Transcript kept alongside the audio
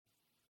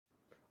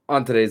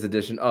On today's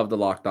edition of the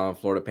Locked On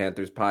Florida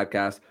Panthers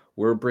podcast,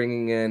 we're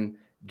bringing in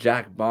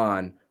Jack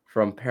Bond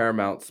from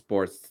Paramount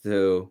Sports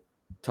to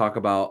talk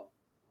about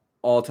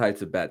all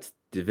types of bets,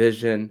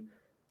 division,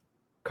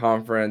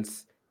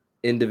 conference,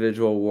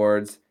 individual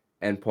awards,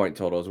 and point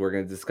totals. We're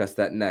going to discuss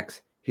that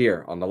next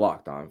here on the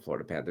Locked On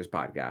Florida Panthers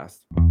podcast.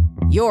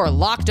 Your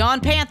Locked On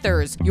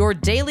Panthers, your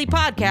daily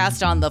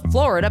podcast on the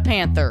Florida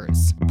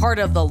Panthers. Part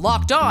of the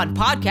Locked On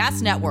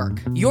Podcast Network,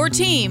 your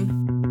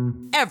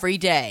team every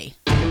day.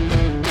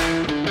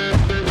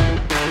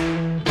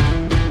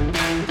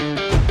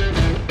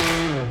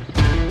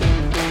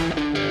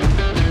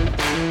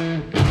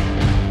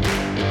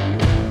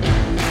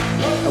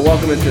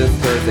 Welcome into this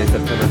Thursday,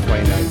 September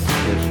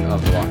 29th edition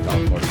of the Locked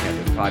On Florida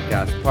Panthers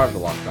podcast, part of the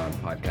Locked On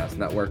Podcast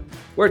Network,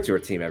 where it's your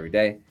team every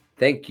day.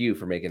 Thank you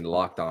for making the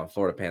Locked On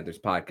Florida Panthers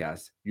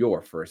podcast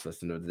your first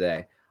listen of the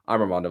day. I'm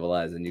Armando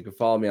Velez, and you can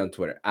follow me on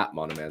Twitter at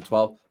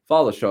Monoman12.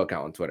 Follow the show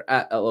account on Twitter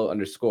at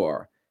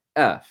LO_FLA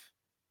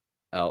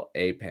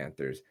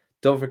Panthers.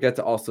 Don't forget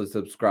to also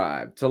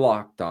subscribe to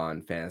Locked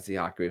On Fantasy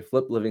Hockey with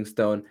Flip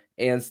Livingstone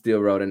and Steel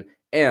Roden,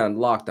 and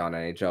Locked On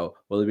NHL,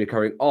 where we'll be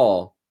covering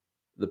all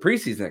the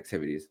preseason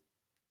activities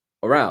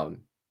around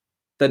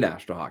the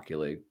National Hockey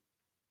League.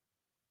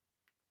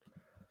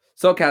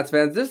 So, Cats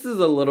fans, this is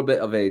a little bit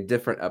of a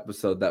different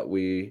episode that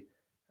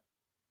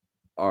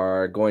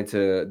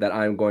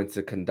I'm going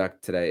to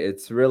conduct today.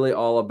 It's really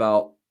all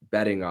about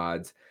betting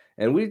odds,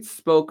 and we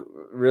spoke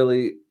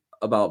really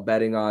about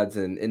betting odds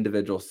in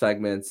individual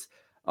segments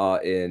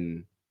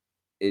in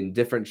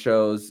different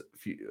shows a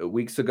few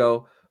weeks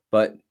ago.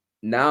 But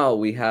now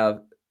we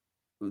have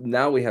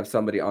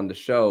somebody on the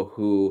show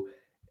who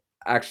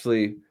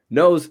actually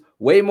knows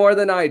way more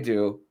than I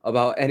do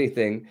about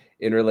anything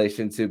in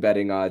relation to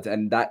betting odds,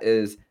 and that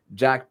is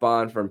Jack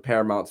Bond from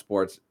Paramount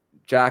Sports.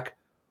 Jack,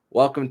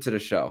 welcome to the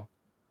show.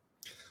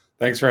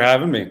 Thanks for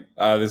having me.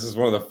 This is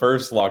one of the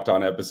first Locked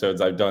On episodes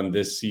I've done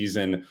this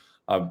season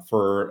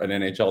for an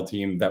NHL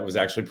team that was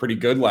actually pretty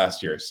good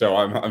last year. So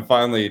I'm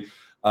finally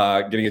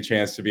getting a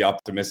chance to be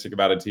optimistic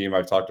about a team.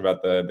 I've talked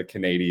about the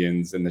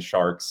Canadians and the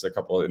Sharks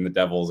and the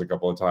Devils a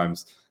couple of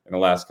times in the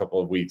last couple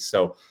of weeks.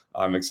 So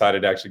I'm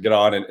excited to actually get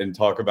on and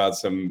talk about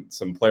some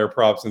player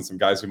props and some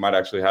guys who might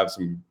actually have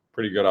some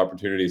pretty good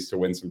opportunities to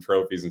win some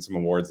trophies and some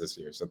awards this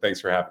year. So thanks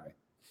for having me.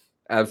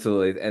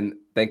 Absolutely. And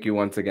thank you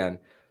once again.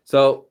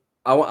 So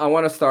I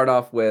want to start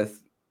off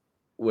with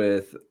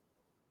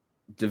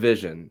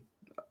division.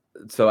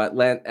 So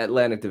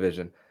Atlantic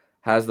Division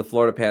has the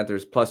Florida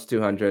Panthers plus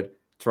 200,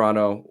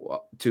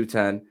 Toronto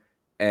 210,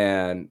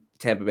 and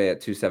Tampa Bay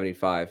at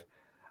 275.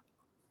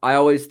 I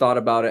always thought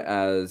about it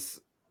as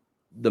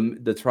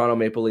the Toronto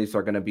Maple Leafs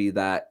are going to be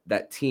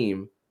that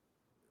team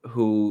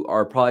who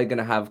are probably going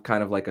to have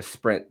kind of like a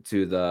sprint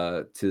through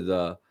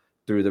the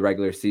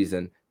regular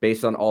season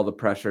based on all the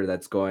pressure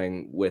that's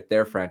going with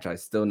their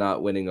franchise, still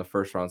not winning a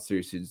first round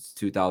series since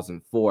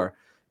 2004,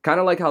 kind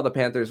of like how the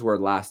Panthers were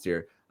last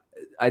year.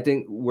 I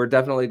think we're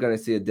definitely going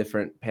to see a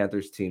different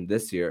Panthers team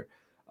this year.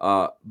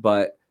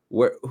 But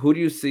who do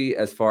you see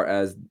as far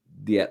as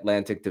the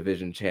Atlantic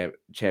Division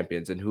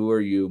champions, and who are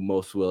you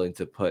most willing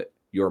to put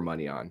your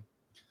money on?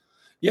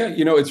 Yeah,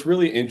 it's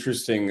really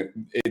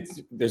interesting.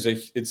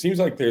 It seems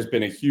like there's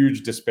been a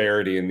huge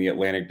disparity in the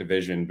Atlantic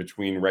Division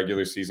between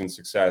regular season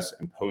success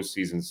and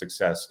postseason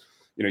success.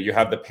 You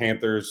have the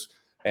Panthers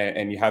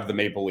and you have the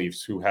Maple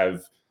Leafs, who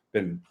have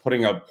been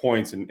putting up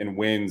points and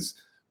wins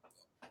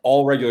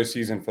all regular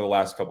season for the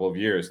last couple of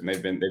years, and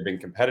they've been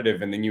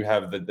competitive. And then you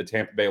have the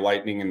Tampa Bay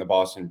Lightning and the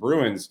Boston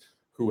Bruins,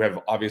 who have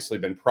obviously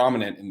been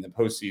prominent in the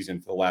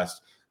postseason for the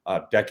last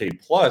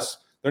decade plus.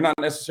 They're not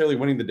necessarily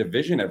winning the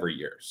division every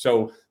year.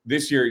 So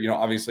this year,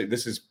 obviously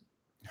this is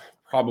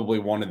probably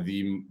one of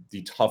the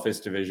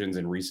toughest divisions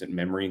in recent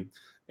memory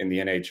in the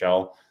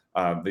NHL,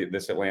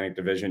 this Atlantic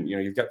Division.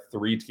 You've got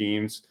three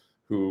teams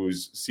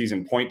whose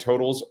season point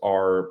totals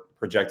are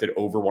projected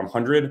over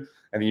 100. And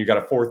then you've got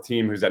a fourth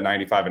team who's at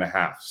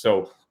 95.5.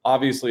 So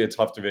obviously a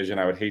tough division.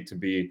 I would hate to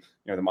be,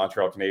 the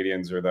Montreal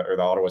Canadiens or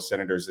the Ottawa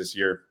Senators this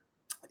year.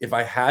 If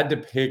I had to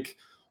pick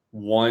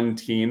one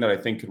team that I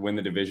think could win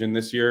the division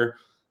this year,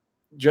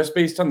 just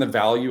based on the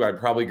value, I'd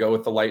probably go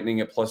with the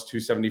Lightning at plus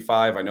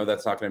 275. I know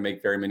that's not going to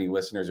make very many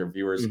listeners or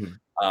viewers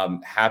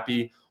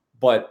happy,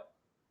 but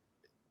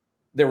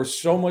there was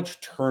so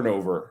much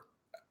turnover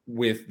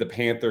with the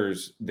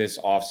Panthers this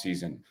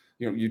offseason.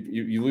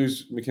 You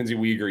lose Mackenzie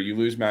Weegar, you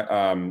lose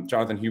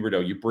Jonathan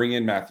Huberdeau, you bring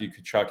in Matthew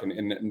Tkachuk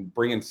and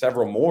bring in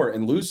several more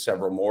and lose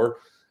several more.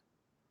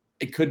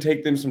 It could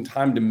take them some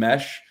time to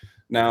mesh.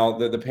 Now,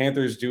 the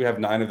Panthers do have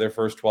 9 of their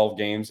first 12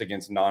 games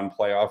against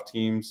non-playoff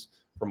teams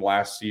from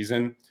last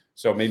season,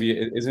 so maybe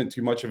it isn't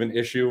too much of an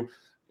issue.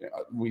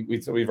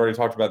 We've already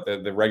talked about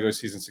the regular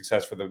season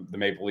success for the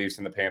Maple Leafs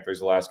and the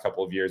Panthers the last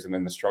couple of years, and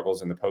then the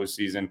struggles in the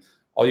postseason.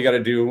 All you got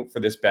to do for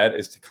this bet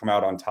is to come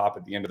out on top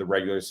at the end of the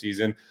regular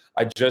season.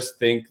 I just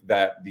think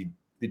that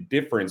the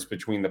difference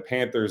between the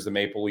Panthers, the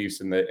Maple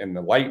Leafs, and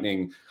the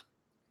Lightning,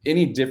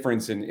 any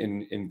difference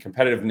in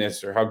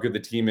competitiveness or how good the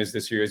team is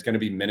this year is going to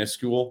be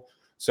minuscule.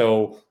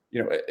 So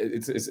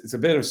it's a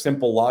bit of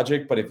simple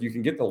logic, but if you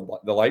can get the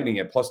Lightning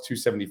at plus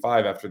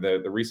 275 after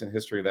the recent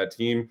history of that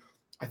team,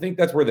 I think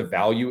that's where the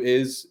value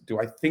is. Do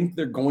I think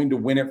they're going to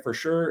win it for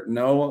sure?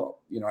 No.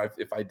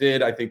 If I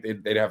did, I think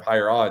they'd have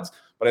higher odds.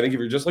 But I think if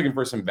you're just looking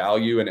for some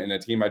value and a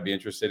team I'd be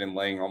interested in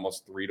laying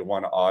almost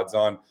 3-1 odds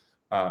on,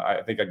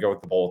 I think I'd go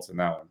with the Bolts in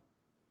that one.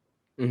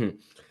 Mm-hmm.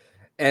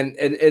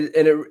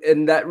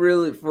 And that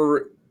really,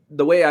 for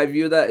the way I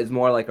view that, is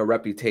more like a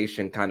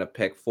reputation kind of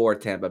pick for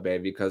Tampa Bay,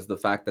 because the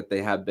fact that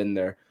they have been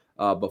there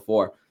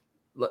before.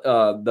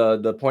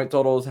 The point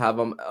totals have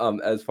them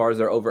as far as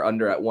their over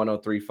under at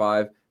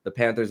 103.5, the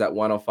Panthers at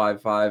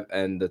 105.5,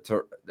 and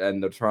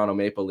the Toronto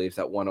Maple Leafs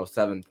at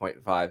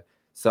 107.5.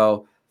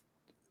 So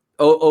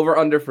over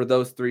under for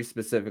those three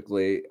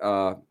specifically.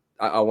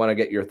 I want to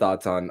get your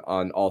thoughts on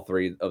all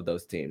three of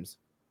those teams.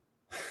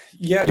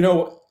 Yeah,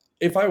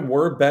 if I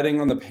were betting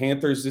on the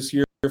Panthers this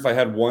year, if I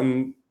had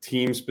one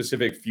team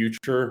specific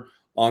future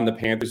on the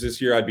Panthers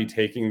this year, I'd be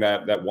taking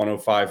that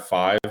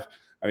 105.5.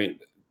 I mean,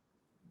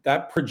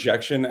 that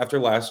projection after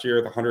last year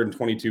at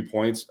 122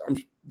 points,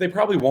 they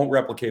probably won't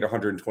replicate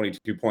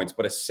 122 points,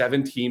 but a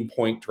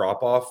 17-point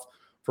drop-off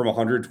from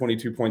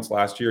 122 points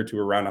last year to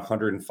around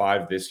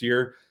 105 this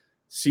year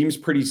seems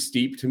pretty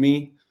steep to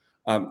me.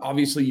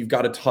 Obviously, you've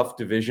got a tough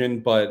division,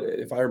 but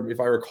if I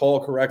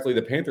recall correctly,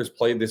 the Panthers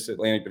played this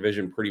Atlantic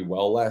Division pretty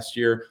well last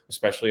year,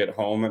 especially at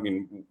home. I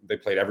mean, they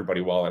played everybody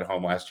well at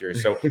home last year.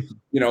 So,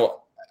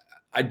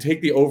 I'd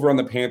take the over on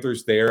the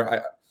Panthers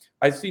there.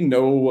 I see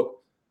no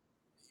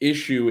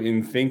issue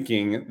in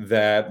thinking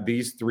that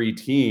these three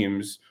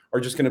teams are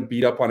just going to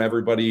beat up on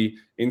everybody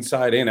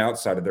inside and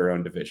outside of their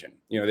own division.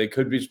 They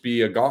could just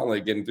be a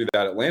gauntlet getting through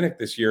that Atlantic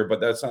this year, but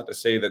that's not to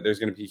say that there's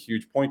going to be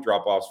huge point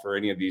drop-offs for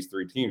any of these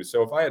three teams.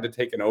 So if I had to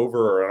take an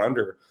over or an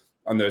under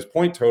on those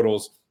point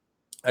totals,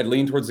 I'd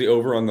lean towards the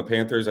over on the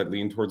Panthers. I'd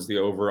lean towards the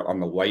over on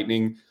the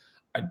Lightning.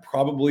 I'd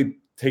probably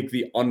take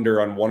the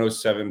under on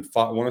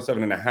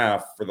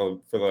 107.5 for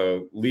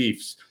the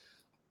Leafs.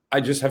 I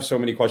just have so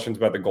many questions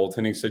about the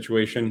goaltending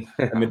situation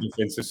and the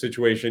defensive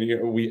situation.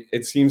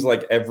 It seems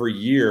like every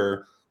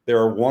year there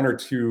are one or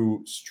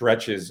two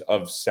stretches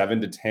of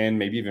 7 to 10,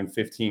 maybe even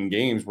 15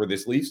 games where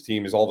this Leafs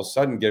team is all of a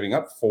sudden giving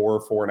up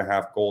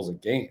 4.5 goals a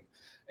game.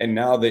 And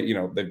now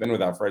that, they've been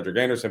without Frederik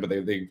Andersen, but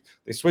they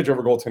switch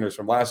over goaltenders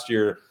from last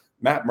year.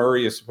 Matt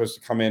Murray is supposed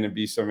to come in and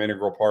be some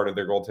integral part of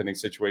their goaltending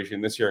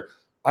situation this year.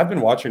 I've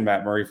been watching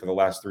Matt Murray for the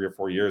last 3 or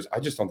 4 years.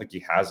 I just don't think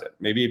he has it.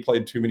 Maybe he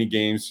played too many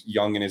games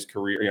young in his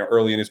career,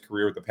 early in his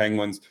career with the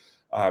Penguins,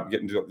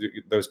 getting to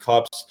those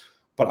cups.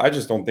 But I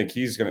just don't think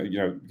he's going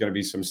to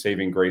be some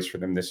saving grace for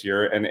them this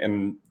year.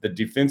 And the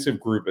defensive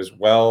group as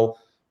well.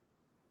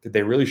 Did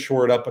they really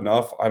shore it up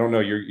enough? I don't know.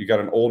 You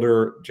got an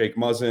older Jake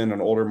Muzzin,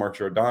 an older Mark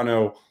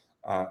Giordano.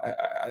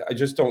 I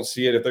just don't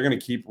see it. If they're going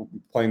to keep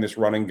playing this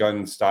run and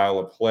gun style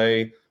of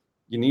play,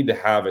 you need to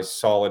have a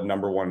solid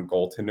number one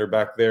goaltender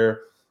back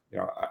there.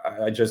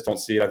 I just don't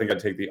see it. I think I'd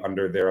take the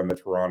under there on the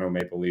Toronto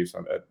Maple Leafs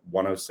at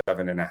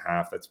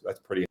 107.5. That's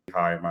pretty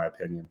high in my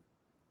opinion.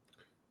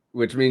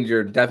 Which means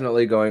you're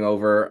definitely going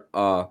over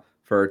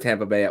for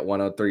Tampa Bay at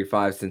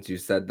 103.5, since you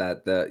said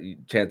that the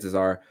chances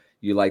are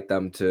you like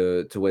them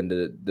to win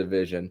the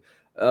division.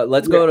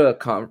 Let's go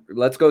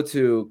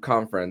to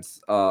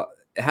conference.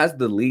 It has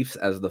the Leafs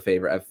as the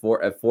favorite at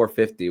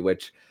 450,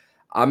 which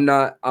I'm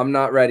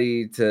not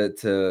ready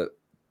to.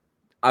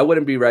 I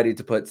wouldn't be ready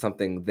to put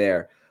something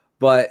there.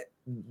 But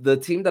the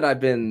team that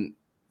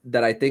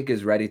I think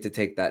is ready to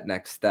take that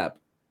next step,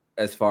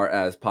 as far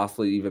as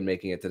possibly even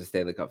making it to the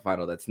Stanley Cup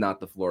final, that's not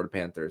the Florida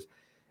Panthers,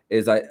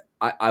 is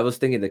I was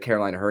thinking the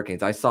Carolina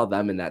Hurricanes. I saw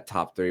them in that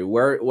top three.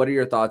 What are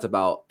your thoughts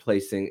about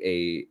placing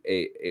a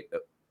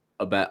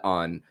bet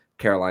on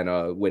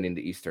Carolina winning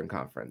the Eastern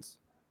Conference?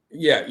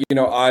 Yeah,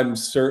 I'm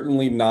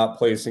certainly not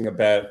placing a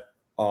bet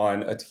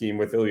on a team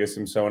with Ilya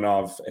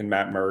Samsonov and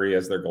Matt Murray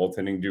as their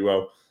goaltending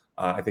duo.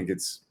 I think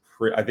it's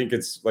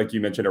like you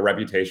mentioned, a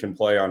reputation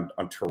play on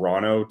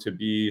Toronto to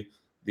be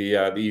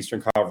the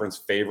Eastern Conference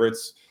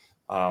favorites.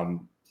 The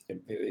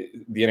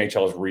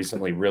NHL has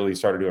recently really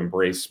started to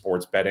embrace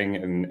sports betting,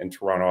 and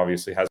Toronto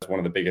obviously has one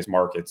of the biggest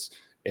markets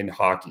in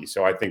hockey.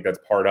 So I think that's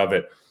part of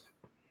it.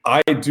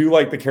 I do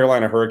like the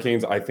Carolina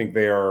Hurricanes. I think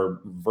they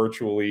are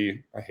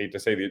virtually, I hate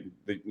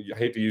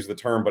to use the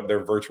term, but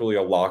they're virtually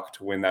a lock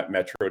to win that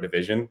Metro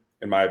division,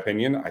 in my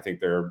opinion. I think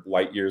they're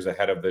light years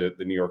ahead of the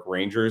New York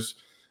Rangers,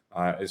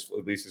 at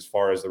least as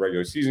far as the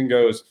regular season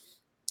goes.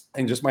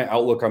 And just my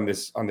outlook on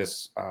this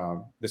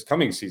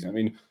coming season. I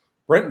mean,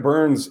 Brent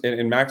Burns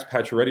and Max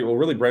Pacioretty, well,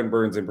 really Brent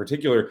Burns in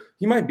particular,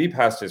 he might be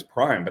past his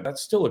prime, but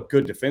that's still a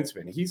good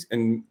defenseman.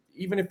 And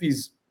even if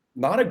he's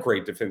not a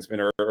great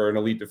defenseman or an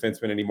elite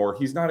defenseman anymore,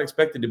 he's not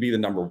expected to be the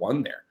number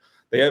one there.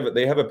 They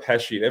have a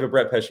Pesce, they have a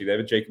Brett Pesce, they have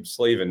a Jacob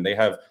Slavin, they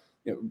have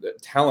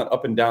talent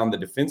up and down the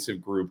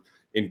defensive group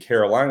in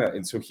Carolina,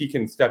 and so he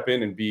can step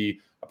in and be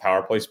a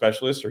power play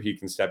specialist, or he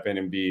can step in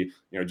and be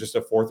just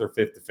a fourth or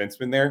fifth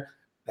defenseman there.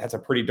 That's a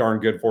pretty darn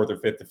good fourth or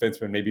fifth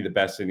defenseman, maybe the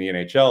best in the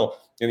NHL.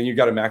 And then you've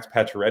got a Max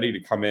Pacioretty to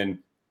come in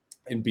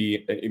and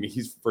be, I mean,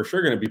 he's for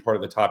sure going to be part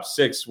of the top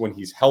 6 when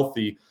he's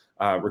healthy,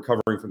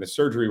 recovering from the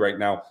surgery right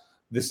now.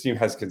 This team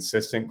has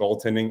consistent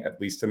goaltending, at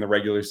least in the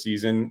regular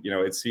season.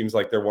 It seems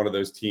like they're one of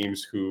those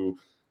teams who,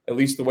 at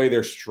least the way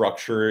their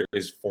structure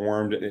is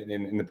formed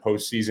in the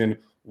postseason,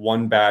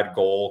 one bad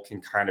goal can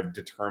kind of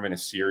determine a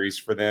series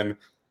for them.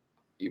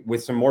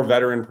 With some more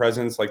veteran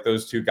presence like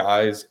those 2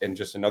 guys and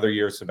just another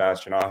year of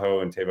Sebastian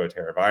Aho and Teuvo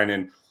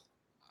Teravainen,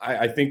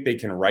 I think they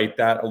can right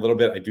that a little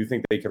bit. I do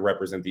think they could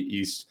represent the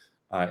East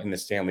in the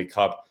Stanley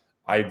Cup.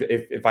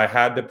 If I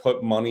had to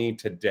put money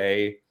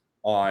today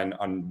on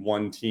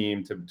one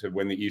team to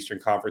win the Eastern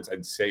Conference,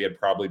 I'd say it'd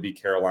probably be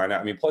Carolina.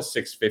 I mean, plus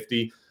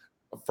 650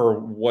 for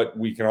what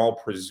we can all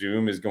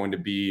presume is going to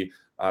be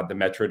the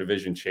Metro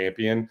Division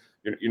champion.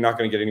 You're not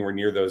going to get anywhere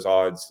near those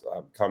odds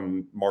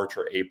come March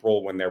or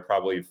April, when they're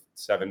probably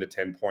 7 to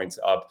 10 points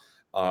up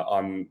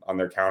on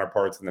their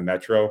counterparts in the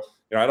Metro.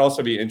 I'd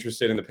also be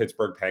interested in the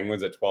Pittsburgh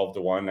Penguins at 12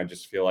 to 1. I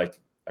just feel like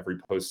every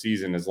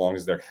postseason, as long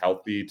as they're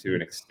healthy to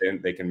an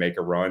extent, they can make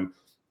a run.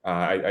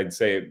 I'd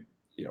say,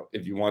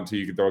 if you want to,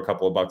 you could throw a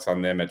couple of bucks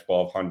on them at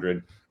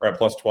 1,200 or at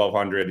plus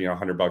 1,200.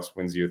 $100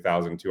 wins you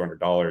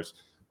 $1,200,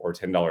 or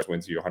 $10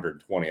 wins you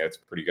 120. That's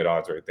pretty good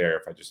odds right there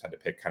if I just had to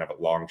pick kind of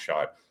a long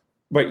shot.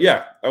 But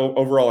yeah,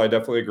 overall, I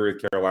definitely agree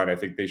with Carolina. I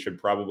think they should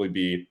probably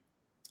be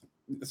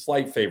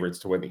slight favorites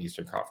to win the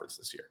Eastern Conference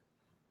this year.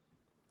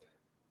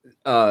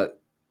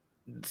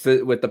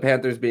 So with the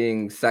Panthers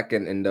being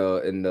second in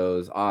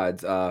those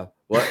odds,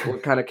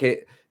 what kind of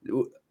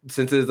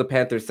since it is a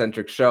Panthers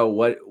centric show,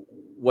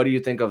 what do you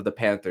think of the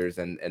Panthers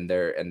and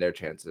their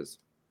chances?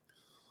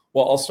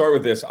 Well, I'll start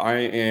with this. I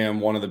am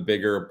one of the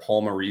bigger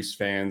Paul Maurice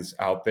fans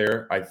out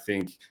there. I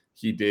think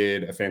he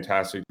did a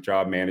fantastic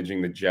job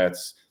managing the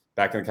Jets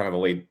back in kind of the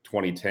late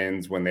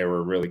 2010s when they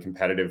were really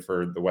competitive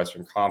for the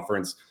Western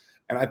Conference.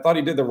 And I thought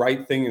he did the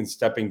right thing in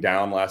stepping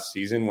down last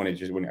season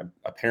when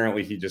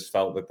apparently he just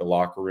felt that the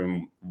locker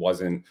room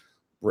wasn't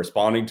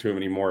responding to him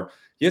anymore.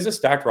 He has a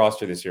stacked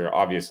roster this year,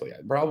 obviously,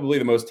 probably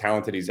the most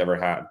talented he's ever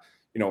had.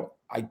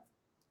 I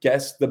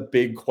guess the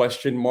big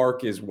question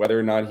mark is whether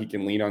or not he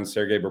can lean on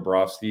Sergei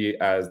Bobrovsky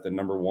as the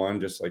number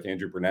 1, just like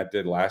Andrew Burnett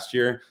did last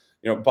year.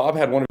 Bob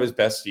had one of his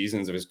best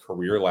seasons of his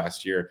career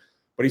last year,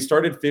 but he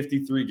started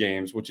 53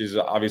 games, which is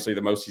obviously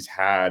the most he's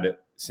had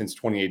since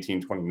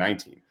 2018,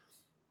 2019.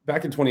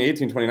 Back in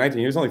 2018, 2019,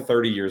 he was only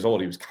 30 years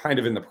old. He was kind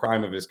of in the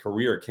prime of his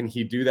career. Can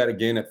he do that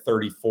again at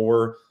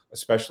 34,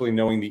 especially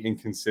knowing the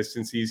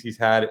inconsistencies he's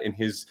had in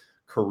his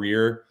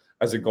career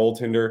as a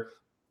goaltender?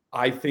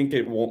 I don't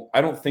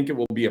think it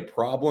will be a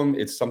problem.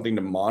 It's something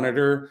to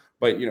monitor.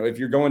 But, if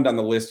you're going down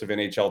the list of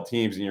NHL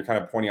teams and you're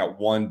kind of pointing out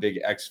one big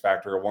X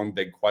factor or one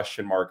big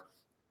question mark,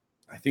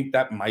 I think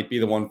that might be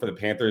the one for the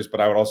Panthers. But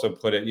I would also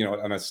put it,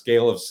 on a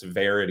scale of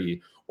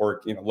severity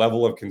or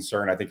level of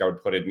concern, I think I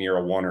would put it near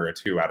a 1 or a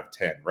 2 out of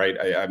 10, right?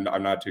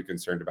 I'm not too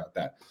concerned about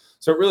that.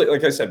 So really,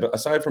 like I said,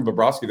 aside from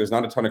Bobrovsky, there's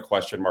not a ton of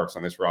question marks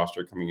on this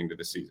roster coming into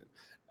the season.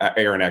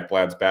 Aaron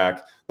Ekblad's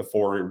back. The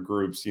forward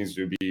group seems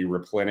to be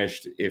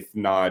replenished, if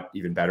not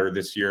even better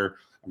this year.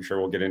 I'm sure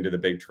we'll get into the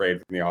big trade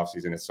from the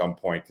offseason at some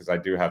point, because I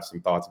do have some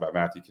thoughts about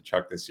Matthew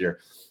Tkachuk this year.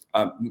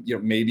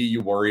 Maybe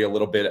you worry a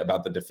little bit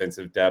about the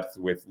defensive depth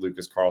with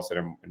Lucas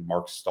Carlson and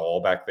Mark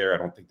Stahl back there. I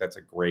don't think that's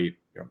a great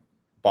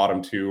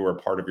bottom 2 or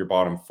part of your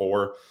bottom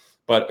 4.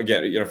 But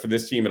again, for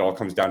this team, it all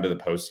comes down to the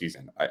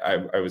postseason. I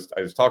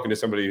was talking to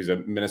somebody who's a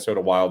Minnesota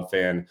Wild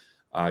fan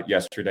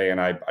yesterday, and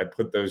I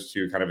put those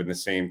two kind of in the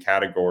same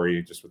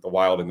category, just with the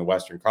Wild in the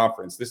Western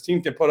Conference. This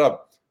team can put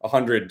up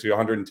 100 to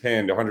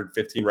 110 to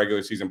 115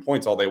 regular season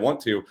points all they want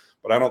to,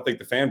 but I don't think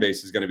the fan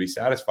base is going to be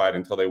satisfied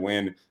until they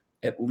win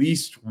at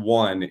least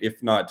 1,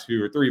 if not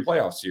 2 or 3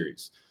 playoff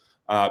series.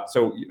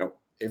 So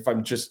if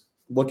I'm just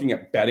looking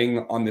at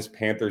betting on this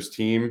Panthers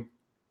team,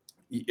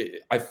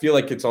 I feel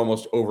like it's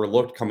almost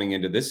overlooked coming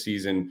into this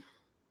season.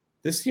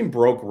 This team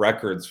broke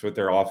records with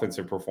their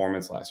offensive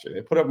performance last year.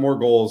 They put up more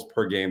goals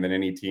per game than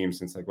any team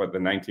since the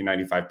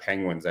 1995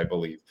 Penguins, I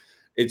believe.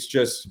 It's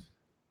just,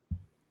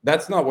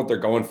 that's not what they're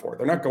going for.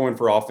 They're not going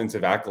for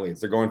offensive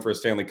accolades. They're going for a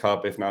Stanley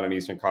Cup, if not an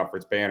Eastern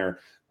Conference banner,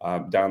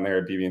 down there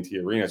at BB&T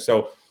Arena.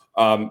 So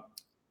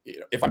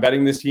if I'm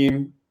betting this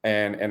team,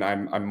 and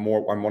I'm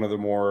one of the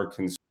more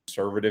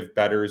conservative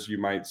bettors you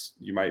might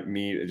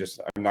meet.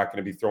 I'm not going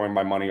to be throwing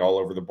my money all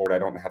over the board. I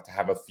don't have to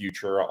have a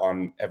future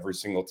on every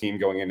single team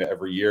going into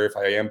every year. If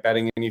I am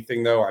betting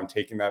anything, though, I'm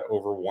taking that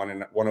over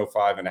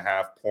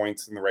 105.5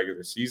 points in the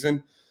regular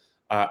season.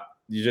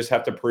 You just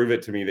have to prove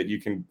it to me that you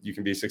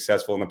can be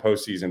successful in the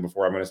postseason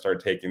before I'm going to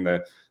start taking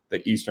the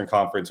Eastern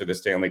Conference or the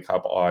Stanley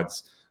Cup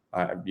odds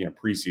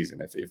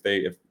preseason.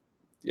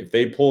 If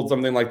they pulled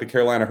something like the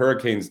Carolina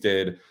Hurricanes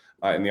did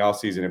in the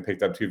offseason and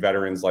picked up 2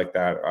 veterans like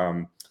that,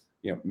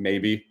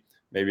 maybe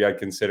I'd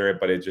consider it,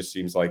 but it just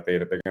seems like they're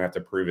going to have to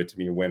prove it to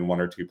me, win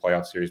 1 or 2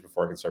 playoff series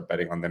before I can start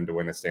betting on them to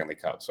win the Stanley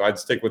Cup. So I'd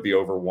stick with the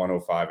over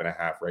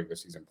 105.5 regular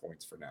season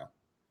points for now.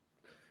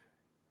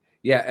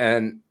 Yeah,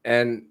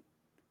 and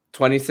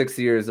 26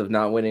 years of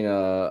not winning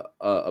a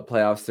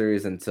playoff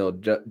series until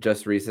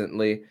just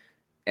recently.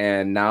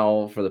 And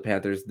now for the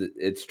Panthers,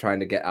 it's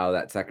trying to get out of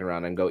that second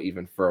round and go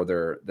even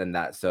further than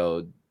that.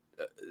 So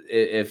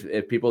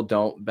if people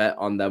don't bet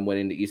on them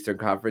winning the Eastern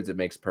Conference, it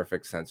makes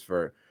perfect sense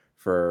for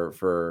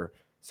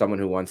someone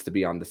who wants to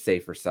be on the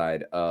safer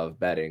side of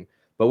betting.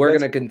 But we're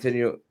going to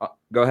continue.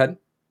 Go ahead.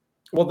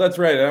 Well, that's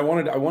right. And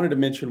I wanted to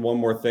mention one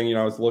more thing.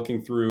 I was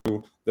looking through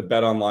the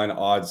Bet Online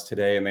odds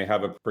today, and they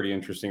have a pretty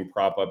interesting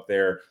prop up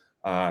there.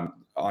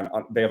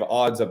 They have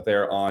odds up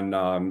there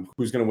on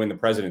who's going to win the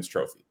President's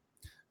Trophy.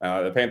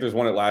 The Panthers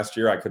won it last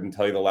year. I couldn't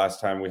tell you the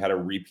last time we had a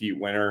repeat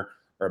winner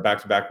or a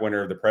back-to-back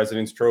winner of the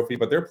President's Trophy,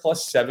 but they're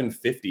plus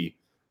 750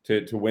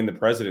 to win the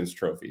President's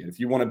Trophy. And if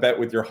you want to bet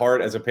with your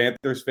heart as a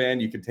Panthers fan,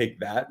 you could take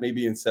that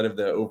maybe instead of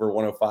the over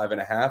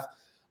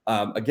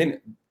 105.5. Again,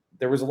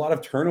 there was a lot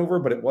of turnover,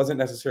 but it wasn't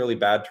necessarily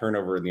bad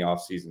turnover in the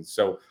offseason.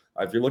 So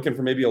if you're looking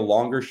for maybe a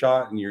longer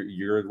shot and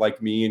you're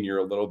like me and you're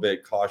a little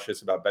bit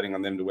cautious about betting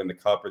on them to win the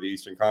Cup or the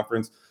Eastern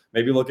Conference,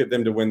 maybe look at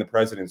them to win the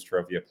President's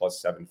Trophy at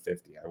plus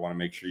 750. I want to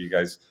make sure you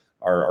guys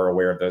are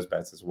aware of those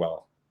bets as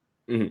well.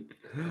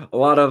 Mm-hmm. A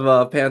lot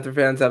of Panther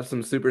fans have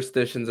some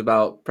superstitions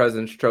about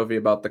President's Trophy,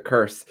 about the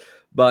curse.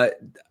 But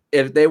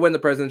if they win the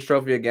President's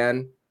Trophy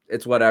again,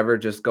 it's whatever.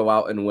 Just go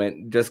out and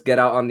win. Just get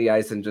out on the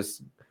ice and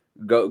just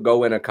go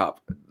win a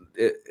cup.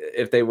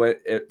 If they win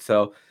it,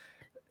 so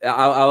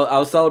I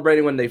was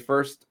celebrating when they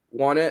first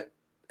won it,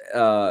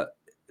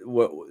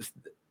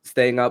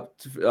 staying up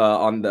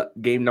on the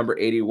game number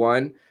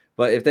 81.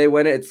 But if they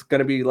win it, it's going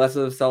to be less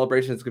of a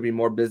celebration. It's going to be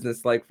more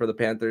business-like for the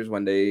Panthers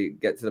when they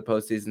get to the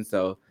postseason.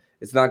 So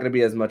it's not going to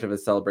be as much of a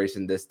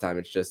celebration this time.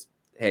 It's just,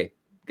 hey,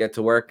 get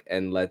to work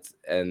and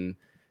bring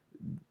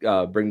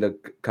the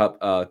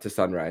cup to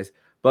Sunrise.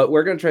 But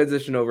we're going to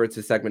transition over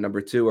to segment number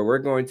 2, where we're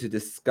going to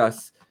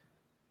discuss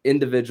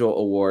individual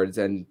awards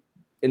and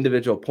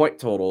individual point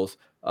totals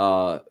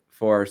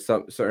for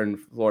some certain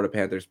Florida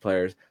Panthers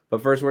players.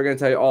 But first, we're going to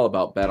tell you all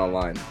about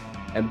BetOnline.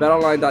 And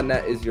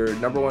BetOnline.net is your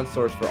number one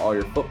source for all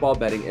your football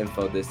betting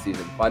info this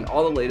season. Find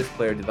all the latest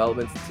player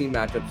developments, team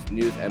matchups,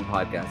 news, and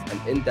podcasts,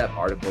 and in-depth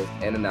articles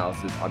and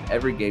analysis on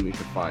every game you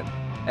can find.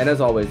 And as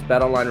always,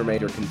 BetOnline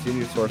remains your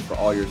continued source for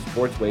all your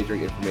sports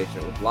wagering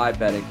information with live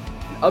betting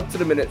and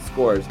up-to-the-minute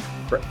scores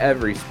for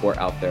every sport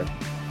out there.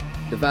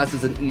 The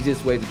fastest and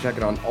easiest way to check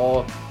in on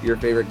all your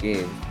favorite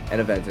games and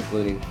events,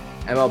 including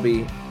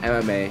MLB,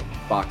 MMA,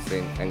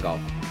 boxing, and golf.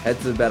 Head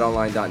to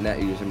betonline.net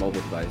and use your mobile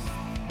device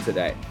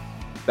today.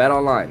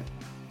 BetOnline,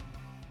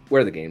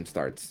 where the game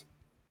starts.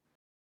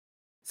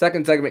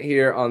 Second segment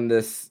here on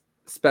this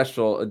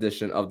special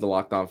edition of the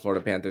Locked On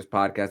Florida Panthers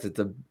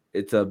podcast.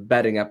 It's a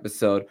betting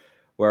episode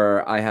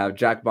where I have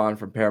Jack Bond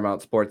from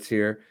Paramount Sports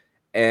here.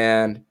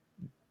 And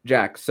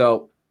Jack,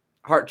 so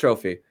Hart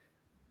Trophy.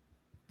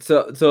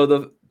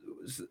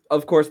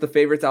 Of course, the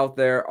favorites out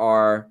there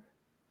are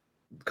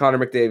Connor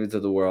McDavid's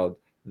of the world,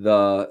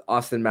 the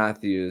Austin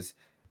Matthews,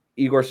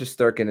 Igor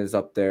Shesterkin is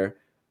up there,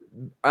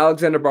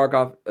 Alexander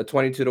Barkov, a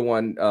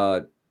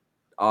 22-1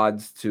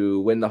 odds to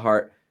win the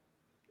Hart.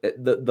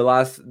 The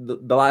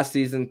last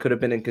season could have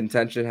been in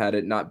contention had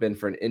it not been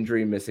for an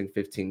injury, missing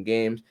 15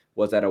 games.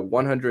 Was at a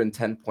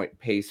 110-point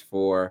pace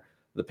for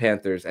the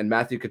Panthers, and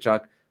Matthew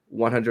Tkachuk,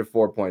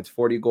 104 points,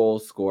 40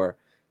 goals score,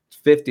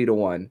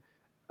 50-1.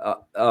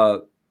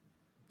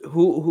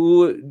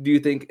 Who do you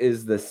think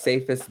is the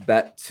safest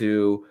bet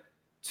to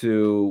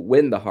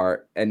win the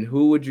Hart, and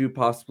who would you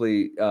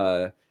possibly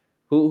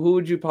who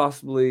would you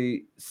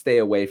possibly stay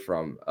away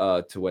from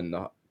to win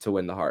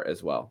the Hart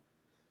as well?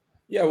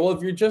 Yeah, well,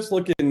 if you're just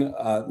looking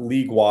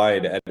league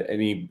wide at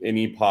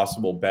any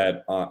possible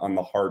bet on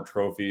the Hart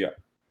Trophy,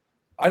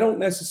 I don't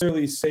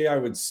necessarily say I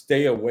would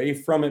stay away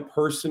from it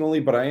personally,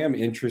 but I am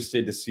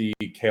interested to see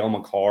Cale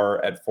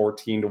Makar at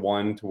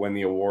 14-1 to win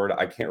the award.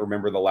 I can't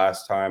remember the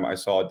last time I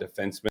saw a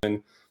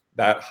defenseman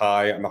that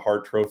high on the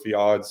Hart Trophy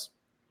odds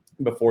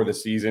before the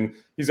season.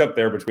 He's up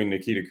there between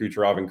Nikita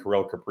Kucherov and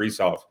Kirill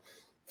Kaprizov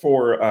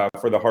for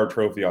the Hart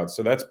Trophy odds.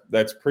 So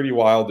that's pretty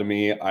wild to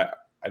me. I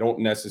don't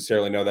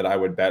necessarily know that I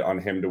would bet on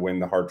him to win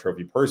the Hart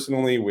Trophy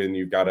personally when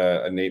you've got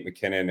a Nate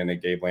McKinnon and a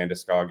Gabe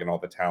Landeskog and all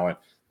the talent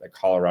that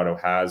Colorado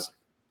has.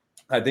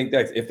 I think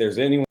that if there's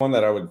anyone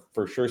that I would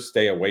for sure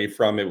stay away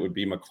from, it would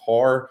be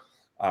Makar.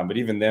 But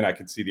even then, I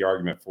could see the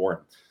argument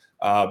for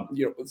him.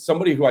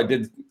 Somebody who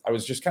I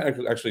was just kind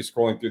of actually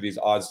scrolling through these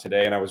odds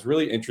today, and I was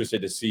really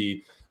interested to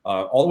see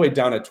all the way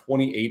down at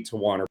 28-1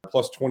 or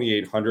plus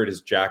 2,800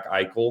 is Jack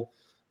Eichel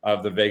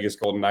of the Vegas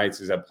Golden Knights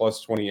is at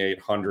plus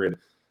 2,800.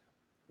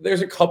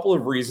 There's a couple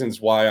of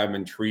reasons why I'm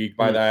intrigued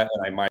by that,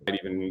 and I might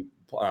even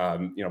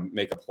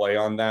make a play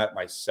on that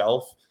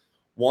myself.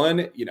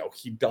 One,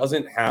 he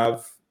doesn't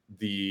have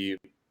the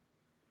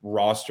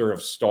roster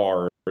of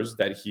stars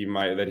that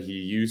he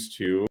used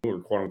to, or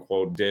quote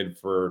unquote did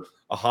for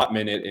a hot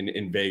minute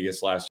in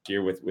Vegas last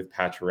year with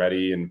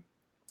Pacioretty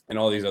and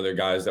all these other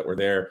guys that were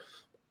there.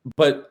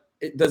 But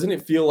doesn't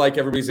it feel like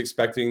everybody's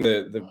expecting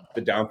the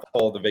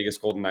downfall of the Vegas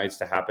Golden Knights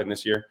to happen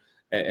this year,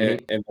 and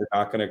they're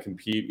not going to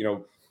compete?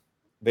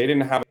 They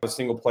didn't have a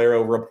single player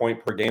over a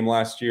point per game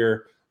last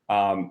year.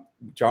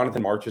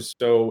 Jonathan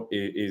Marchessault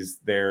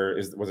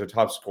was a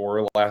top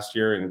scorer last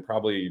year and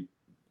probably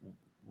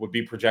would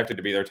be projected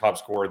to be their top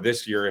scorer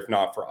this year, if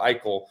not for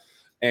Eichel.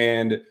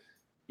 And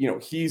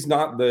he's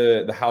not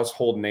the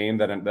household name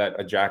that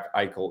a Jack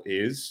Eichel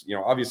is.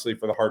 Obviously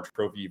for the Hart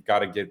Trophy, you've got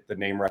to get the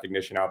name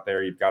recognition out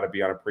there. You've got to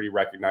be on a pretty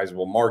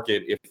recognizable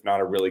market, if not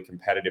a really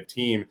competitive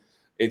team.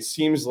 It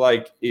seems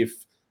like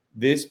if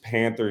this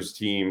Panthers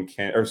team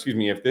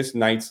if this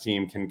Knights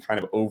team can kind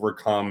of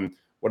overcome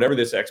whatever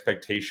this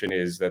expectation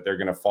is that they're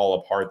going to fall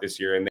apart this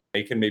year, and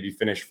they can maybe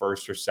finish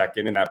first or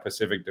second in that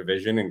Pacific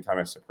Division and kind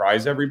of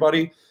surprise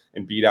everybody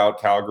and beat out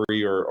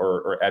Calgary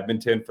or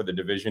Edmonton for the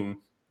division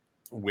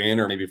win,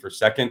 or maybe for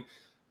second,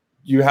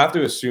 you have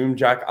to assume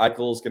Jack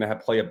Eichel is going to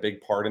play a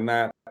big part in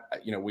that.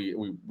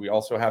 We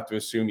also have to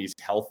assume he's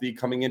healthy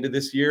coming into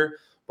this year.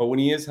 But when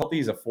he is healthy,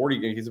 he's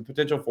a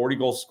potential 40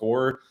 goal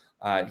scorer.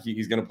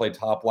 He's going to play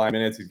top line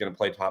minutes. He's going to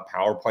play top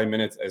power play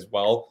minutes as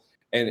well.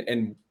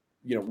 And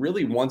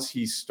really once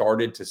he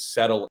started to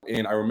settle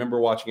in, I remember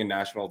watching a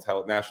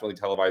nationally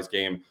televised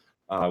game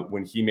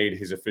when he made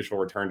his official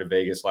return to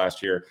Vegas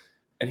last year,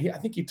 and I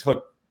think he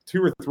took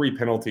 2 or 3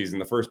 penalties in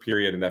the first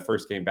period in that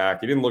first game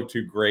back. He didn't look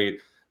too great.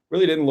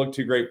 Really didn't look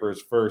too great for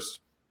his first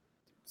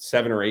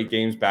 7 or 8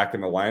 games back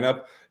in the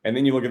lineup. And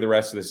then you look at the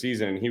rest of the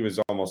season, and he was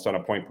almost on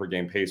a point per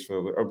game pace for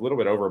a little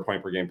bit over a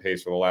point per game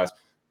pace for the last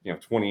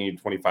 20,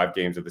 25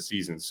 games of the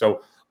season.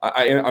 So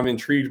I'm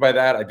intrigued by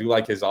that. I do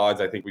like his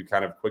odds. I think we've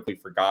kind of quickly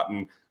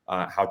forgotten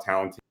how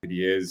talented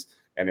he is.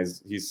 And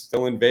he's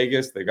still in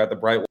Vegas. They've got the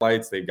bright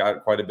lights. They've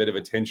got quite a bit of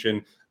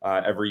attention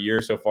every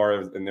year so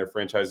far in their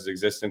franchise's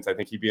existence. I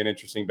think he'd be an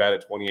interesting bet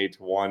at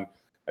 28-1,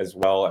 as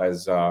well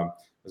as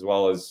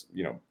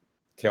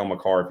Cale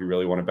Makar, if you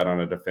really want to bet on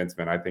a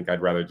defenseman. I think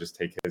I'd rather just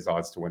take his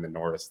odds to win the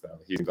Norris, though.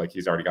 He seems like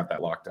he's already got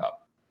that locked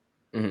up.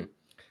 Mm-hmm.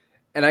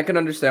 And I can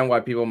understand why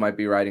people might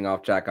be writing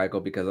off Jack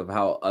Eichel because of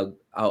how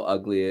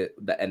ugly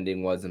the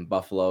ending was in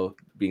Buffalo,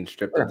 being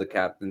stripped of the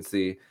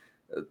captaincy,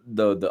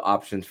 the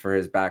options for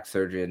his back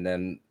surgery, and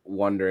then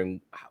wondering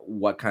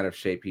what kind of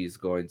shape he's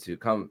going to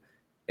come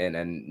in.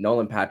 And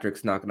Nolan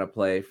Patrick's not going to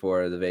play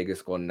for the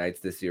Vegas Golden Knights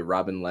this year.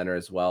 Robin Lehner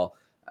as well.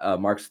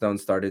 Mark Stone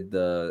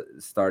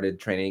started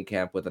training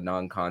camp with a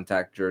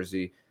non-contact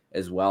jersey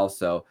as well.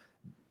 So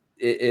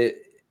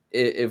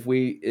if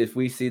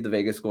we see the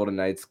Vegas Golden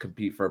Knights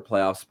compete for a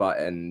playoff spot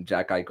and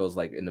Jack Eichel's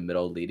like in the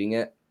middle leading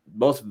it,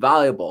 most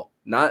valuable,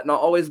 not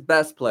always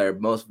best player,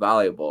 most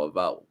valuable,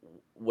 about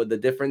what the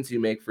difference you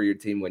make for your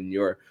team when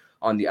you're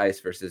on the ice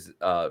versus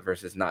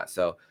not.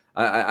 So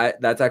I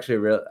that's actually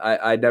real.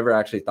 I never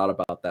actually thought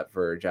about that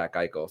for Jack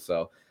Eichel.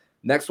 So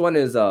next one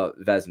is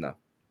Vezina.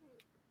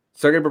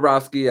 Sergei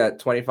Bobrovsky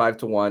at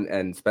 25-1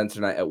 and Spencer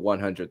Knight at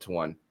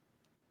 100-1.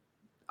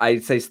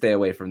 I'd say stay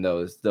away from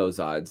those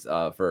odds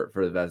for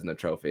the Vezina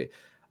Trophy.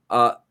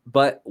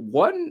 But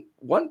one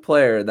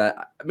player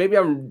that maybe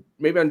I'm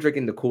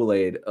drinking the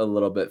Kool-Aid a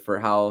little bit for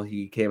how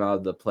he came out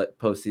of the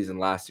postseason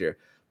last year.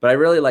 But I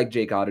really like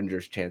Jake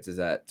Ottinger's chances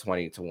at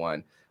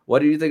 20-1. What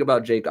do you think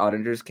about Jake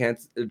Ottinger's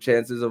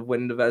chances of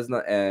winning the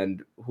Vezina,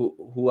 and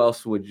who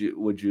else would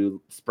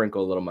you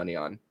sprinkle a little money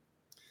on?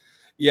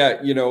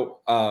 Yeah,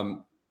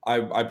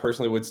 I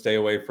personally would stay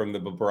away from the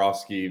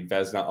Bobrovsky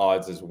Vezina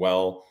odds as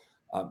well,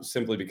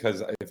 simply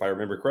because if I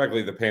remember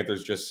correctly, the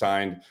Panthers just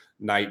signed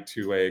Knight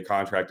to a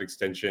contract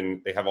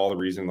extension. They have all the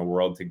reason in the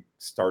world to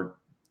start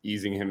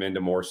easing him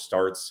into more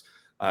starts.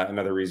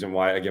 Another reason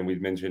why, again,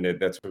 we've mentioned it,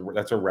 that's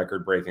a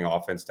record-breaking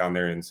offense down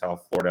there in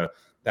South Florida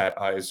that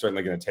is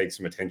certainly going to take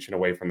some attention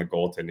away from the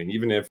goaltending.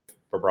 Even if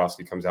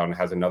Bobrovsky comes out and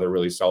has another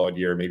really solid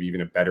year, maybe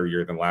even a better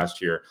year than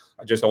last year,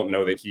 I just don't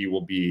know that he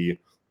will be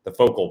the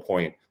focal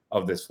point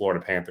of this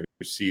Florida Panthers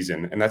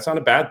season. And that's not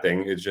a bad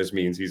thing. It just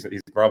means he's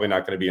probably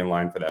not going to be in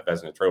line for that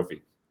Vezina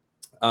Trophy.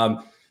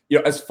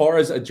 As far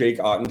as a Jake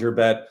Ottinger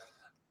bet,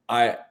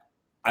 I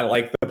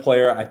like the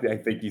player. I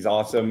think he's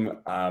awesome.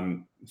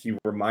 He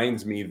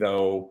reminds me,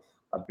 though,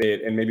 a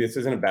bit, and maybe this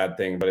isn't a bad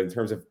thing, but in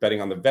terms of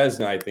betting on the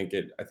Vezina, I think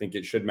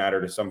it should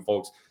matter to some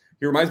folks.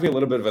 He reminds me a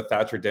little bit of a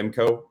Thatcher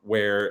Demko,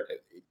 where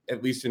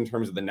at least in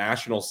terms of the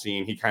national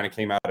scene, he kind of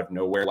came out of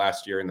nowhere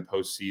last year in the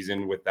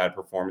postseason with that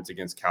performance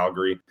against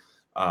Calgary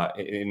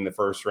in the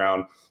first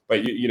round.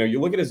 But you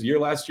look at his year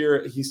last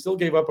year, he still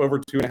gave up over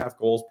 2.5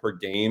 goals per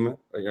game.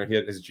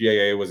 His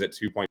GAA was at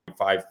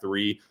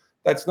 2.53.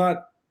 That's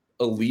not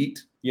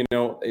elite.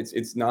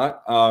 It's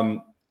not.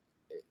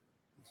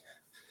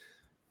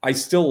 I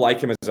still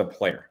like him as a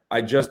player.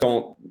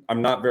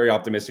 I'm not very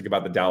optimistic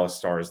about the Dallas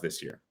Stars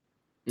this year.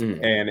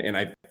 Mm-hmm. And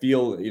I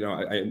feel,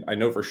 I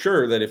know for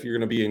sure that if you're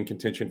going to be in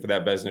contention for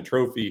that Vezina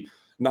Trophy,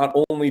 not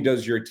only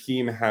does your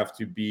team have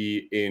to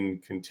be in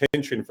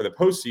contention for the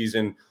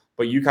postseason,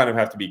 but you kind of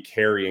have to be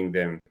carrying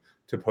them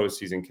to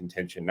postseason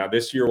contention. Now,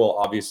 this year will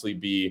obviously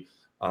be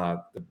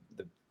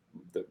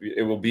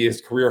it will be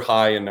his career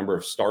high in number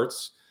of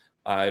starts.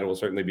 It will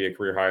certainly be a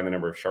career high in the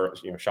number of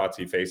shots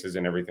he faces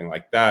and everything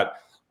like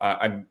that.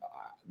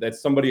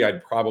 That's somebody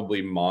I'd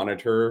probably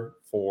monitor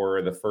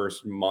for the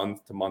first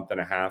month to month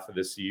and a half of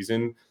the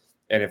season.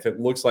 And if it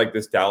looks like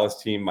this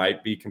Dallas team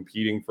might be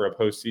competing for a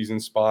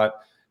postseason spot,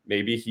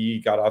 maybe he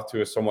got off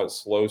to a somewhat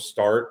slow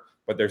start,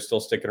 but they're still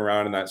sticking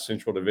around in that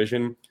Central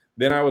Division,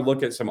 then I would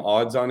look at some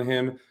odds on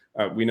him.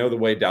 We know the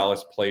way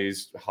Dallas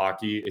plays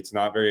hockey. It's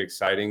not very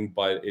exciting,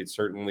 but it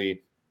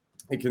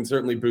can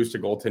certainly boost a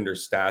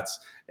goaltender's stats.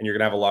 And you're going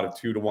to have a lot of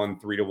 2-1,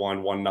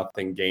 3-1,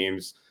 1-0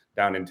 games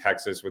down in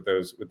Texas with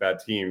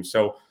that team.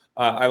 So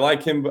I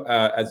like him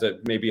as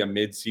maybe a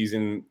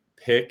mid-season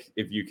pick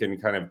if you can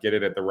kind of get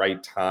it at the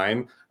right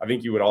time. I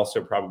think you would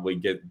also probably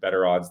get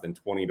better odds than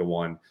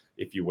 20-1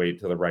 if you wait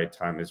till the right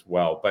time as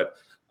well. But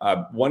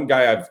one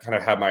guy I've kind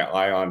of had my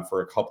eye on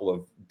for a couple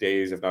of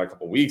days, if not a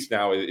couple of weeks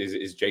now,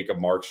 is Jacob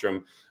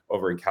Markstrom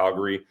over in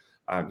Calgary.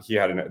 He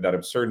had that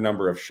absurd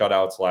number of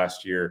shutouts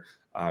last year.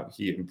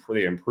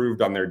 They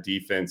improved on their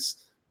defense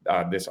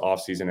this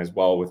offseason as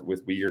well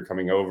with Weegar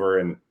coming over.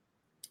 And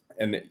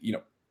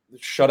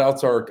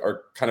shutouts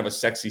are kind of a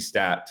sexy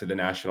stat to the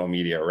national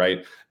media,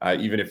 right?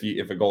 Even if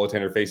a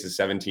goaltender faces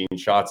 17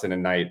 shots in a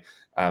night,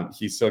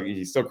 he's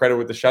still credited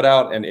with the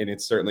shutout, and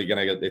it's certainly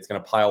gonna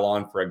pile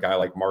on for a guy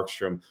like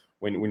Markstrom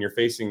when you're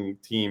facing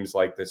teams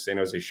like the San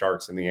Jose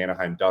Sharks and the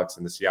Anaheim Ducks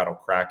and the Seattle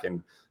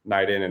Kraken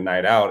night in and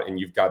night out, and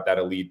you've got that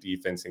elite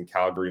defense in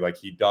Calgary like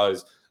he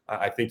does.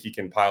 I think he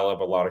can pile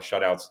up a lot of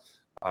shutouts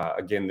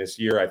again this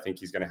year. I think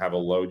he's going to have a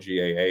low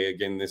GAA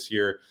again this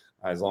year.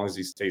 As long as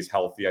he stays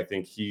healthy, I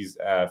think he's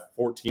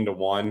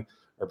 14-1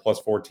 or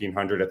plus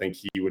 1,400. I think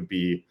he would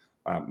be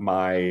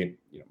my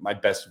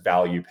best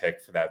value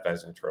pick for that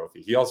Vezina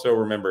Trophy. He also,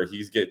 remember,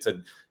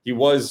 he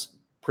was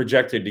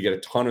projected to get a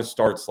ton of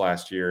starts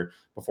last year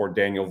before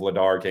Daniel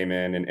Vladar came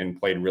in and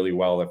played really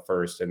well at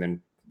first. And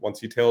then once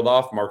he tailed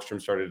off,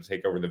 Markstrom started to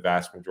take over the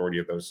vast majority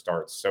of those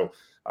starts. So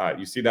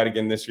you see that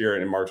again this year,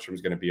 and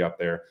Markstrom's going to be up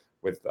there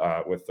with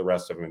the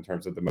rest of them in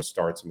terms of the most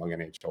starts among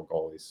NHL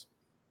goalies.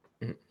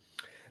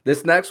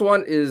 This next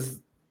one is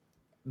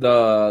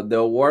the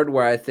award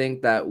where I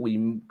think that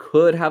we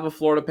could have a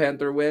Florida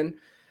Panther win,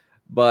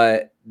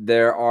 but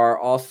there are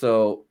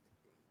also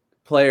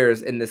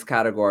players in this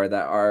category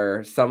that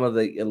are some of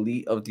the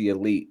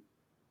elite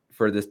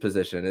for this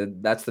position,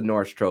 and that's the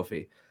Norris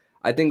Trophy.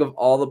 I think of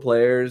all the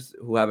players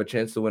who have a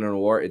chance to win an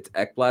award, it's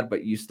Ekblad,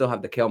 but you still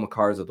have the Cale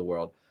Makars of the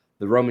world,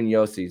 the Roman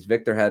Josis,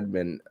 Victor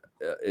Hedman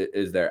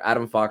is there.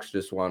 Adam Fox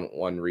just won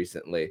one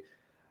recently.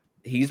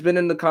 He's been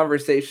in the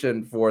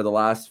conversation for the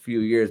last few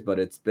years, but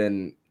he's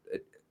been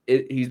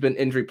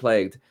injury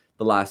plagued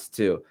the last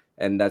two,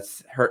 and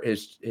that's hurt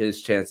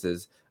his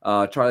chances.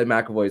 Charlie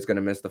McAvoy is going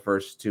to miss the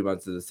first 2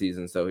 months of the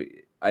season, so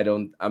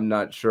I'm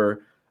not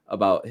sure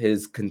about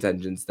his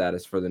contention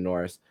status for the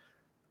Norris.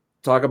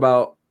 Talk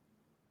about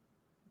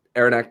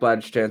Aaron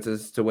Ekblad's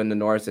chances to win the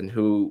Norris, and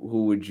who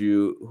would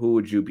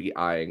you be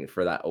eyeing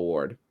for that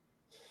award?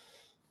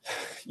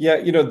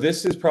 Yeah,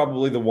 this is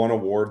probably the one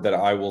award that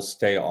I will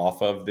stay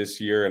off of this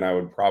year, and I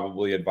would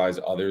probably advise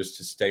others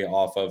to stay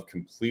off of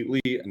completely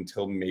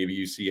until maybe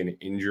you see an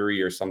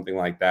injury or something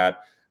like that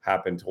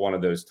happen to one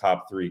of those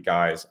top three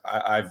guys.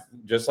 I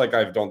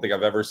don't think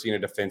I've ever seen a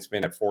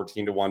defenseman at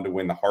 14-1 to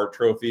win the Hart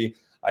Trophy.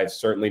 I've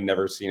certainly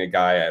never seen a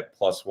guy at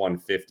plus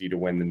 150 to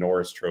win the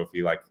Norris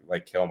Trophy like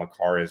Cale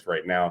Makar is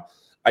right now.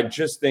 I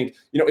just think,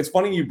 it's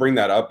funny you bring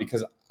that up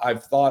because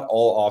I've thought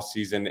all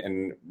offseason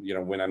and,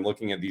 when I'm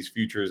looking at these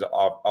futures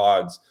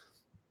odds,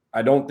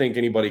 I don't think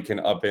anybody can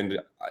upend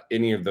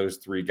any of those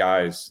three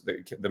guys,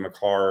 the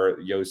Makar,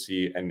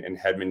 Josi, and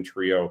Hedman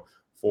trio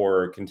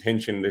for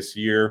contention this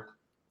year,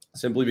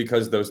 simply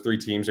because those three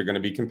teams are going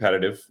to be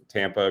competitive,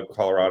 Tampa,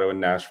 Colorado,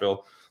 and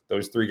Nashville.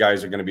 Those three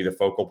guys are going to be the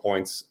focal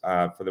points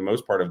for the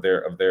most part of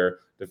their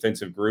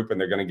defensive group, and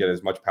they're going to get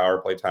as much power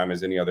play time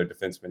as any other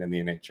defenseman in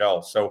the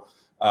NHL. So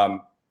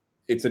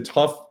it's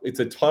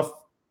a tough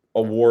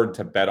award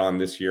to bet on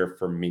this year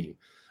for me,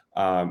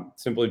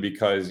 simply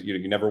because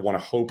you never want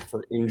to hope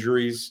for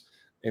injuries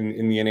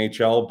in the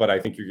NHL, but I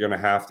think you're going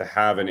to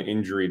have an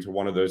injury to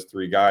one of those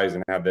three guys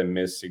and have them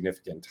miss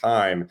significant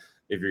time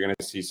if you're going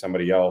to see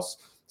somebody else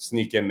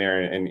sneak in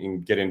there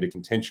and get into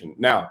contention.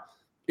 Now,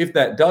 if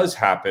that does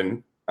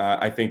happen,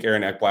 I think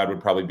Aaron Ekblad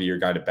would probably be your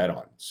guy to bet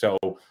on. So,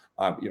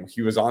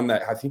 he was on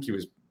that. I think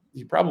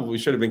he probably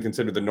should have been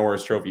considered the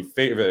Norris Trophy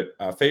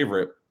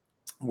favorite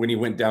when he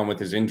went down with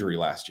his injury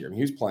last year. I mean,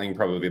 he was playing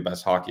probably the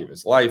best hockey of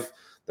his life.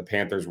 The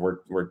Panthers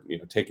were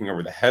taking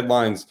over the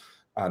headlines.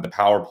 The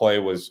power play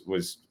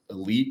was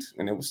elite,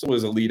 and it still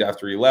was elite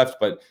after he left.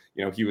 But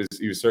he was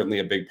certainly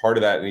a big part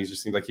of that, and he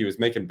just seemed like he was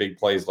making big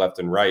plays left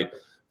and right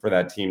for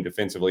that team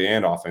defensively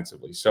and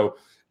offensively. So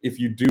if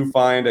you do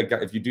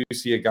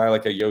see a guy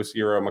like a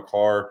Josi or a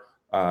Makar,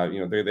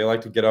 they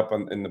like to get up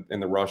in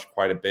the rush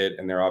quite a bit,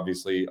 and they're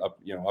obviously up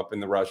in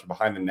the rush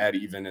behind the net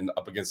even and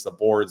up against the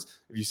boards.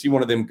 If you see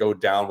one of them go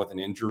down with an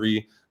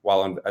injury,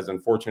 while as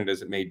unfortunate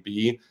as it may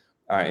be,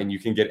 and you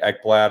can get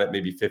Ekblad at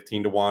maybe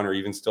 15-1 or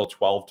even still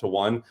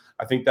 12-1,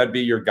 I think that'd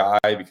be your guy,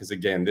 because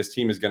again, this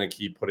team is going to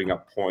keep putting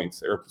up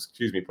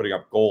putting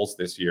up goals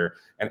this year,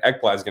 and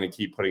Ekblad is going to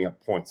keep putting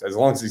up points as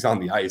long as he's on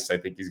the ice. I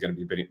think he's going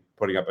to be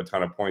putting up a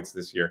ton of points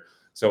this year.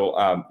 So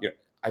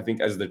I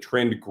think as the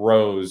trend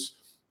grows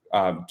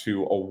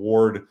to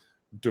award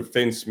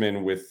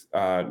defensemen with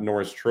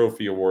Norris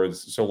Trophy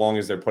awards, so long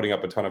as they're putting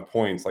up a ton of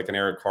points, like an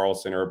Erik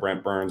Karlsson or a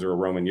Brent Burns or a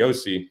Roman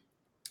Josi.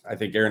 I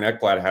think Aaron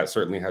Ekblad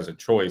certainly has a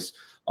choice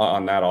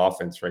on that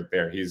offense right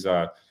there.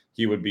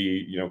 He would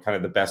be, kind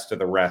of the best of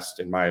the rest,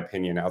 in my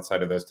opinion,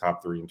 outside of those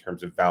top three in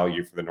terms of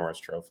value for the Norris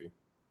Trophy.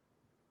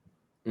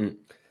 All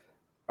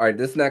right,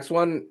 this next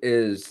one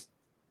is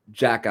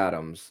Jack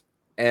Adams.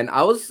 And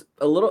I'll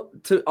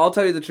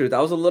tell you the truth,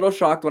 I was a little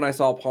shocked when I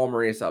saw Paul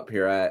Maurice up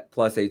here at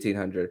plus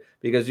 1,800,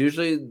 because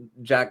usually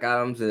Jack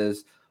Adams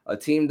is a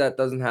team that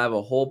doesn't have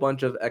a whole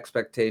bunch of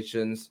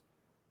expectations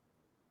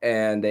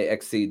and they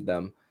exceed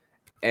them.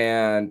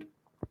 And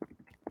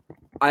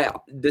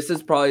this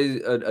is probably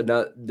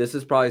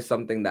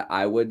something that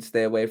I would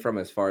stay away from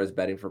as far as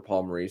betting for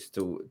Paul Maurice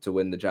to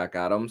win the Jack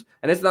Adams.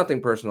 And it's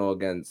nothing personal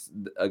against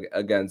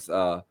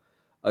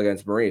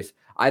Maurice.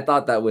 I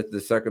thought that with the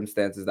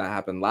circumstances that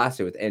happened last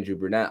year with Andrew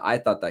Brunette, I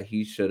thought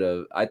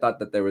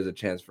that there was a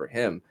chance for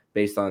him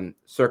based on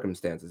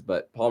circumstances.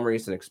 But Paul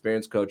Maurice, an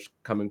experienced coach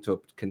coming to a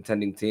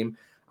contending team,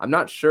 I'm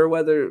not sure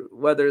whether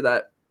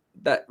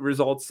that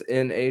results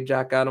in a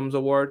Jack Adams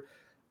award.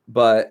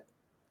 But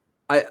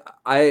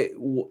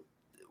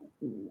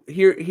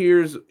here's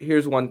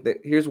one thing.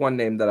 Here's one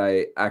name that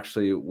I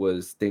actually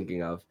was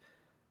thinking of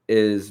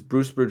is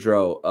Bruce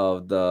Boudreau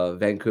of the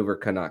Vancouver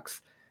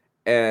Canucks.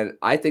 And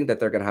I think that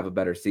they're going to have a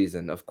better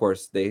season. Of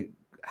course, they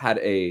had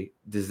a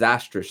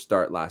disastrous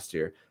start last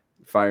year,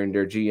 firing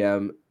their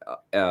GM,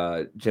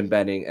 Jim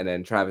Benning, and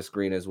then Travis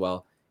Green as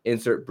well.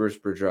 Insert Bruce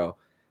Boudreau.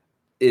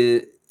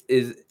 Is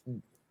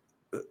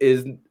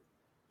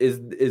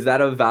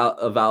that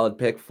a valid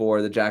pick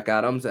for the Jack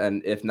Adams?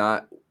 And if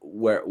not,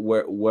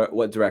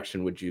 what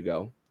direction would you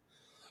go?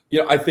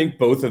 I think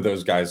both of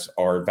those guys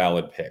are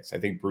valid picks. I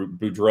think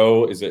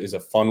Boudreau is a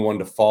fun one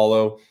to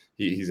follow.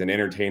 He's an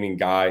entertaining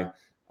guy.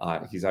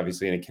 He's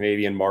obviously in a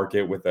Canadian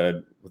market with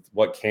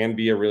what can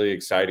be a really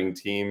exciting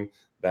team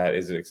that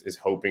is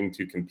hoping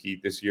to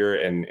compete this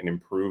year and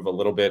improve a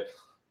little bit.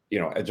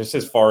 Just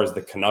as far as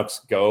the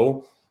Canucks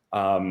go,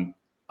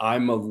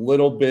 I'm a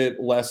little bit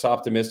less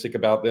optimistic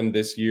about them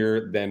this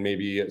year than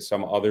maybe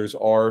some others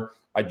are.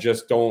 I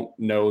just don't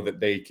know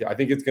that I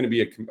think it's going to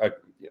be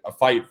a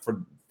fight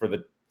for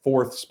the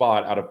fourth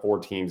spot out of four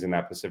teams in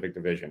that Pacific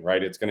Division,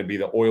 right? It's going to be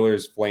the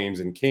Oilers,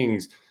 Flames, and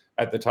Kings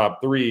at the top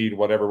three,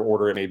 whatever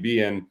order it may be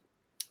in.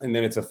 And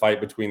then it's a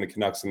fight between the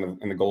Canucks and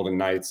the Golden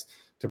Knights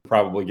to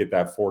probably get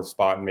that fourth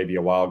spot and maybe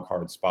a wild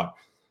card spot.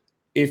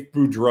 If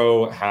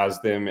Boudreau has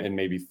them in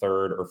maybe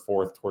third or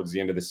fourth towards the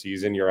end of the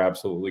season, you're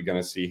absolutely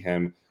going to see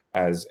him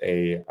as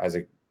a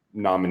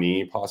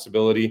nominee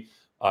possibility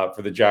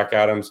for the Jack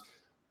Adams.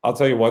 I'll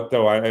tell you what,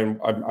 though,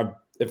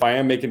 if I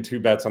am making two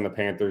bets on the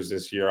Panthers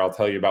this year, I'll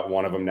tell you about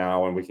one of them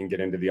now, and we can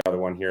get into the other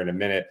one here in a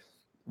minute.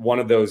 One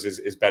of those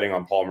is betting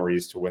on Paul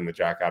Maurice to win the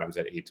Jack Adams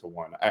at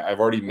 8-1. I've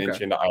already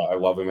mentioned I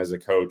love him as a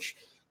coach.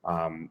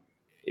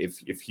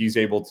 If he's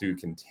able to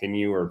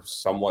continue or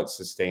somewhat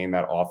sustain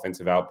that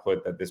offensive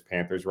output that this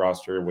Panthers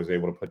roster was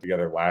able to put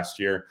together last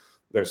year,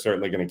 they're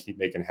certainly going to keep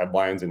making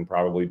headlines and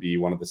probably be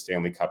one of the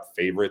Stanley Cup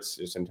favorites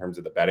just in terms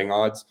of the betting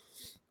odds.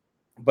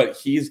 But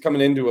he's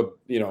coming into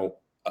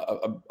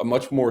a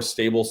much more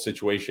stable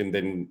situation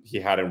than he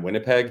had in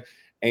Winnipeg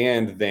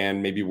and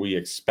than maybe we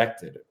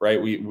expected, right?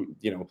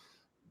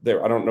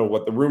 I don't know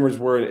what the rumors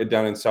were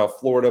down in South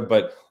Florida,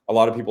 but a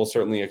lot of people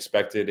certainly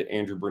expected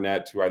Andrew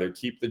Brunette to either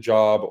keep the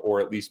job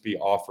or at least be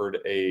offered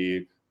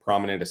a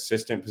prominent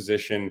assistant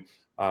position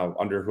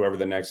under whoever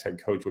the next head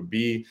coach would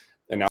be.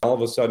 And now all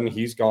of a sudden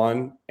he's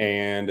gone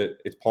and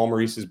it's Paul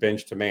Maurice's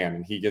bench to man,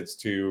 and he gets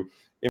to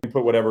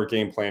input whatever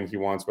game plan he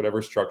wants,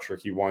 whatever structure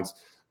he wants.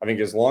 I think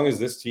as long as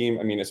this team,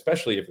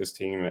 especially if this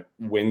team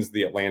wins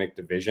the Atlantic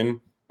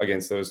Division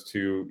against those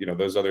two,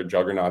 those other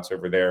juggernauts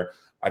over there,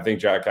 I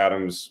think Jack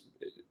Adams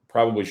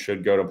probably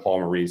should go to Paul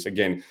Maurice.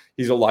 Again,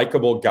 he's a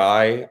likable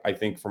guy, I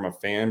think, from a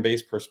fan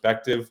base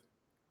perspective,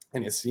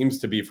 and it seems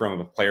to be from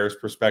a player's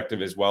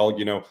perspective as well.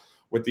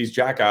 With these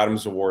Jack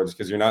Adams awards,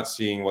 because you're not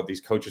seeing what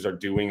these coaches are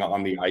doing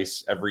on the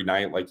ice every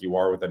night like you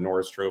are with a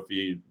Norris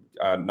Trophy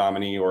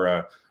nominee or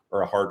a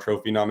Hart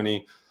Trophy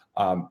nominee.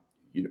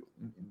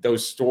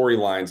 Those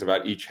storylines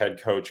about each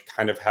head coach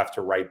kind of have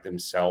to write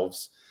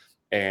themselves.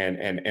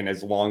 And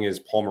as long as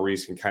Paul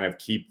Maurice can kind of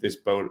keep this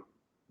boat,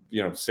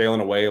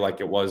 sailing away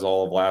like it was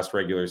all of last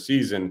regular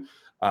season,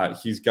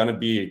 he's going to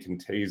be a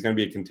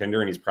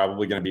contender, and he's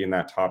probably going to be in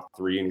that top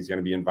three, and he's going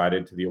to be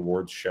invited to the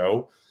awards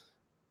show.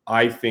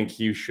 I think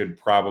he should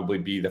probably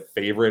be the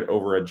favorite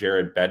over a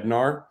Jared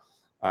Bednar.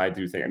 I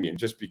do think,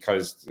 just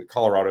because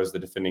Colorado is the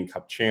defending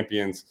Cup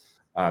champions,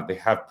 they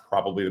have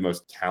probably the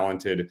most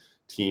talented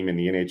team in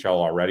the NHL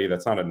already.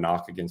 That's not a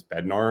knock against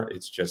Bednar.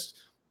 It's just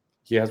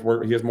he has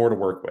more to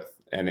work with.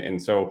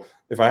 And so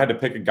if I had to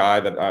pick a guy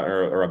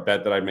or a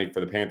bet that I'd make for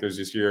the Panthers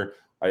this year,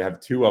 I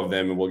have two of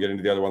them, and we'll get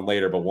into the other one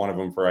later. But one of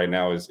them for right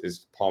now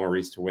is Paul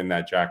Maurice to win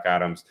that Jack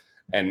Adams.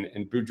 And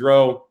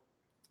Boudreau,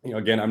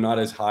 again, I'm not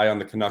as high on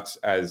the Canucks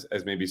as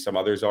maybe some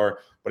others are.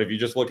 But if you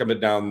just look up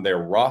and down their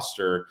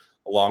roster,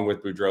 along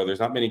with Boudreaux. There's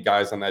not many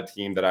guys on that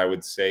team that I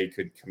would say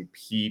could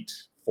compete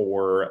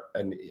for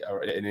an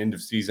end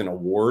of season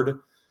award.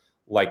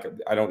 Like,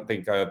 I don't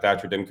think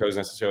Thatcher Demko is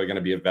necessarily going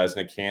to be a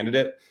Vezina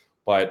candidate,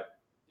 but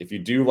if you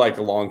do like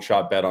a long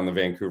shot bet on the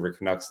Vancouver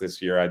Canucks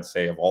this year, I'd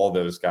say of all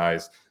those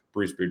guys,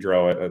 Bruce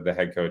Boudreau, the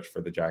head coach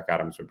for the Jack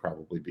Adams, would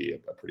probably be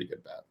a pretty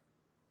good bet.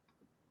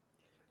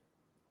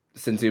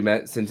 Since you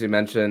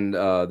mentioned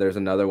there's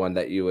another one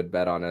that you would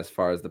bet on as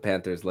far as the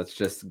Panthers, let's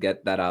just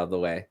get that out of the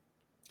way.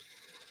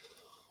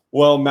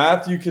 Well,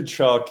 Matthew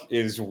Tkachuk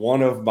is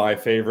one of my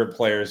favorite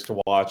players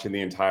to watch in the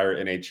entire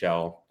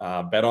NHL.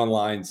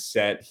 BetOnline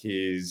set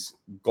his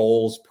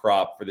goals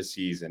prop for the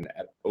season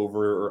at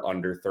over or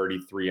under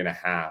 33.5.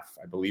 I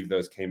believe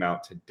those came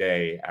out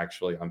today,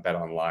 actually, on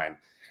BetOnline.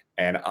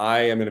 And I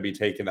am going to be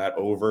taking that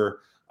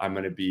over. I'm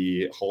going to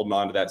be holding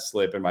on to that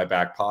slip in my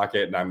back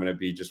pocket, and I'm going to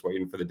be just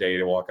waiting for the day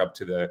to walk up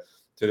to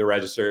the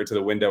register, to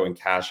the window, and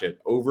cash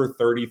it. Over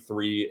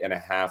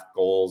 33.5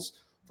 goals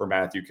for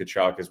Matthew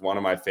Tkachuk is one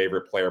of my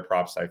favorite player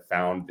props I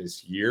found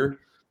this year.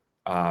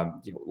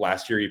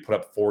 Last year he put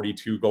up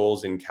 42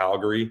 goals in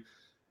Calgary.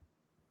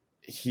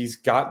 He's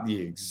got the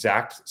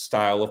exact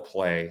style of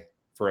play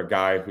for a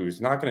guy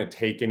who's not going to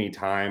take any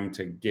time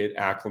to get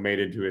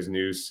acclimated to his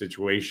new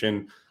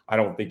situation. I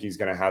don't think he's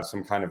going to have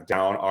some kind of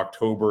down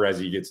October as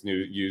he gets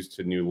used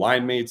to new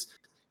line mates.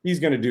 He's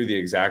going to do the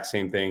exact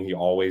same thing he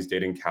always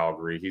did in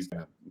Calgary. He's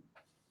going to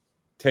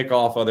tick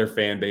off other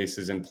fan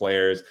bases and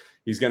players.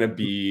 He's going to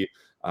be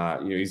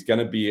he's going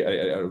to be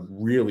a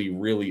really,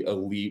 really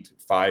elite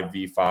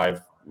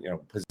 5v5,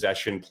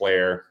 possession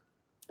player.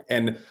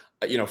 And,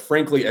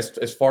 frankly,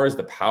 as far as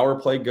the power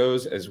play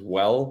goes as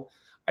well,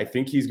 I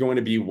think he's going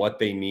to be what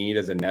they need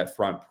as a net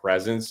front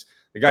presence.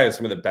 The guy has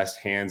some of the best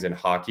hands in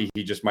hockey.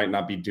 He just might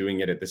not be doing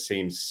it at the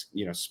same,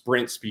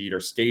 sprint speed or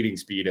skating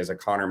speed as a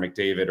Connor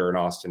McDavid or an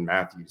Austin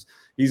Matthews.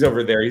 He's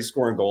over there. He's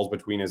scoring goals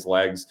between his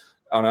legs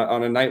on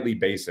a nightly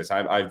basis.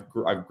 I've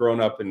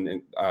grown up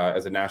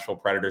as a Nashville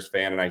Predators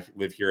fan, and I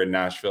live here in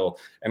Nashville.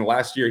 And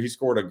last year he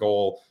scored a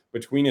goal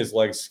between his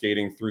legs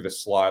skating through the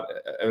slot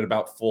at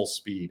about full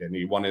speed, and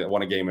he won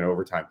a game in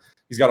overtime.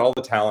 He's got all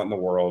the talent in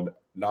the world,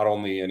 not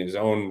only in his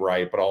own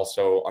right, but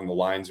also on the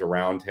lines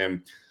around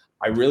him.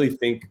 I really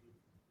think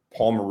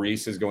Paul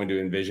Maurice is going to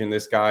envision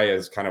this guy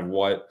as kind of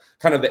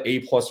the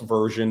A+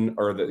 version,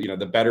 or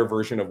the better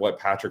version of what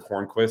Patrick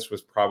Hornquist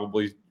was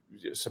probably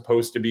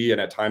supposed to be,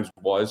 and at times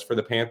was, for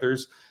the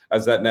Panthers,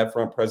 as that net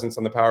front presence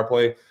on the power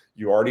play.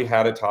 You already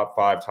had a top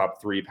 5, top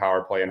 3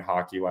 power play in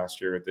hockey last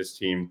year with this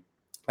team.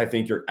 I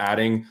think you're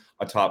adding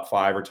a top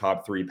 5 or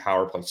top 3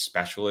 power play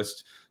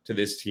specialist to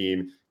this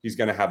team. He's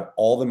going to have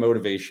all the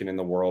motivation in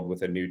the world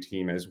with a new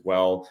team as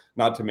well.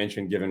 Not to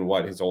mention, given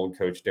what his old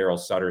coach Daryl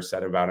Sutter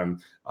said about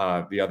him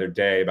the other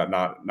day about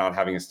not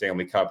having a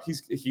Stanley Cup,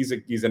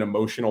 he's an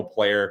emotional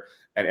player,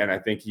 and I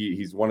think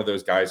he's one of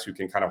those guys who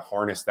can kind of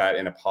harness that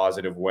in a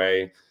positive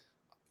way.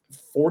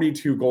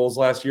 42 goals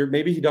last year.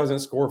 Maybe he doesn't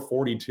score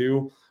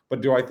 42,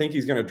 but do I think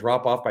he's going to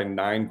drop off by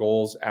 9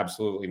 goals?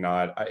 Absolutely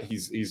not.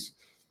 He's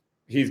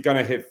going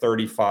to hit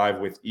 35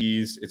 with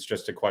ease. It's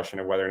just a question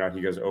of whether or not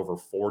he goes over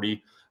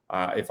 40.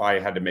 If I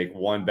had to make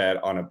one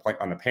bet on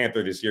a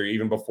Panther this year,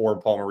 even before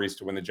Paul Maurice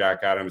to win the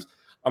Jack Adams,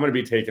 I'm going to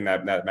be taking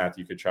that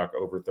Matthew Tkachuk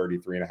over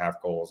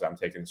 33.5 goals. I'm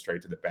taking it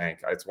straight to the bank.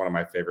 It's one of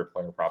my favorite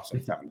player props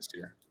I've found this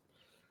year.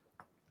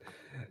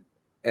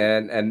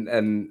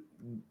 And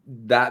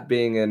that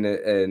being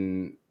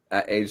in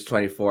at age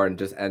 24 and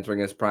just entering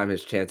his prime,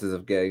 his chances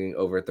of getting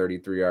over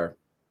 33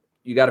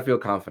 you got to feel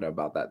confident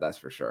about that. That's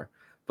for sure.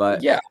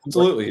 But yeah,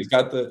 absolutely. He's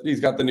got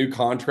the new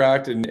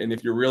contract, and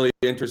if you're really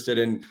interested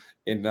in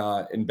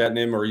betting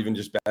him, or even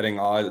just betting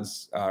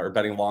odds or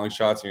betting long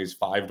shots, he's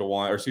 50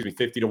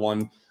 to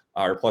 1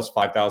 or plus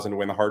 5,000 to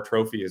win the Hart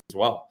Trophy as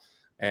well.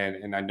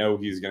 And I know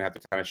he's going to have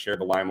to kind of share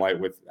the limelight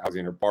with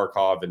Alexander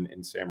Barkov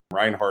and Sam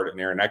Reinhart and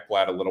Aaron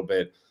Ekblad a little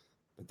bit.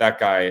 But that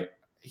guy,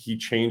 he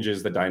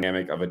changes the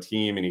dynamic of a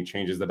team, and he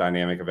changes the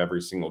dynamic of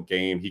every single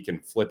game. He can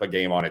flip a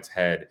game on its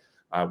head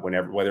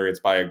whether it's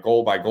by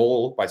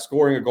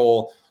scoring a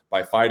goal,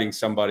 by fighting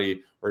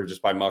somebody, or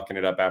just by mucking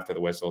it up after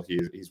the whistle.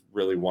 He's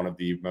really one of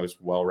the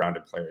most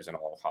well-rounded players in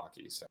all of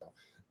hockey. So,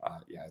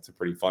 it's a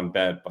pretty fun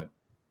bet, but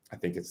I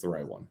think it's the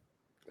right one.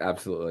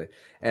 Absolutely.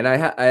 And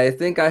I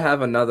think I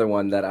have another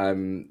one that I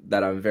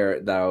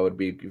would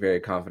be very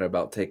confident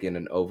about taking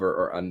an over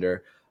or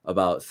under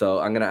about. So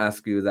I'm going to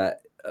ask you that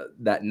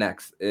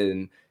next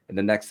in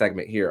the next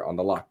segment here on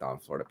the Locked On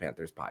Florida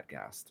Panthers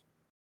podcast.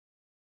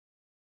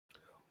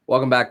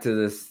 Welcome back to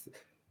this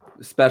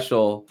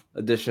special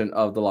edition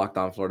of the Locked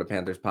On Florida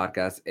Panthers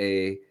podcast,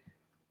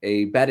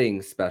 a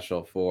betting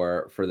special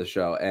for the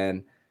show.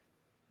 And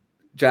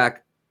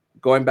Jack,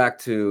 going back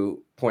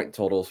to point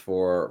totals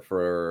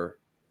for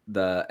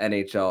the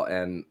NHL,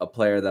 and a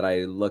player that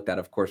I looked at,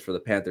 of course, for the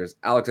Panthers,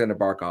 Alexander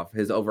Barkov,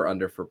 his over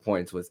under for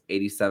points was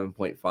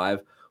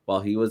 87.5, while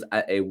he was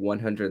at a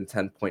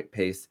 110 point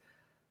pace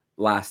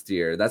last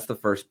year. That's the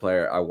first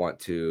player I want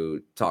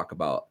to talk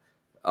about.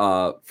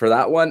 For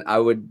that one, I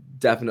would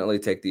definitely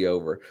take the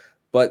over.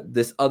 But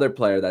this other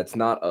player that's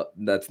not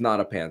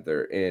a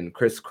Panther in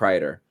Chris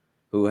Kreider,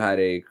 who had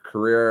a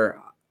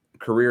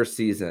career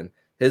season,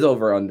 his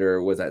over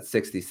under was at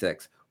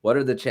 66. What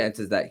are the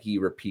chances that he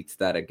repeats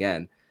that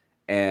again?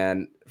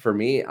 And for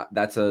me,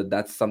 that's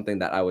something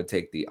that I would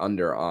take the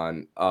under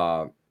on.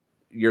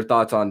 Your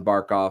thoughts on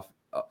Barkov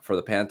for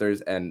the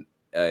Panthers and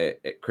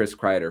Chris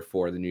Kreider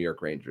for the New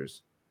York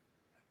Rangers?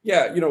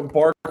 Yeah,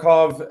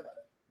 Barkov,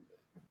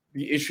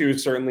 the issue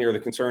is certainly, or the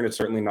concern is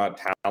certainly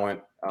not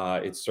talent.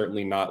 It's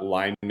certainly not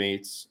line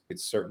mates.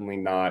 It's certainly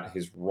not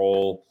his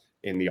role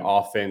in the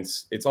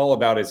offense. It's all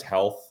about his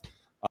health.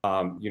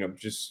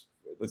 Just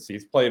let's see.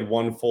 He's played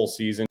one full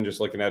season. Just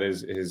looking at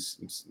his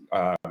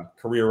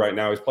career right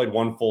now, he's played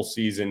one full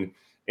season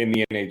in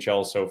the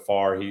NHL so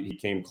far. He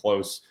came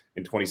close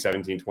in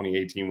 2017,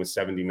 2018 with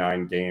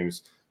 79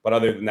 games. But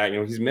other than that,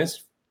 he's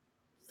missed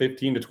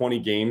 15 to 20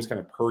 games kind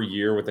of per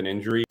year with an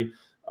injury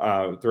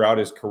throughout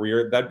his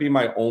career. That'd be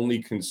my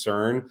only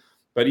concern.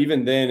 But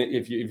even then,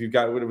 if you've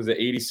got, what was it,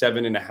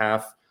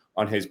 87.5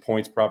 on his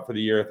points prop for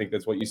the year, I think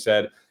that's what you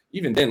said.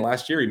 Even then,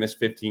 last year he missed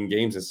 15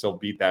 games and still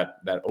beat that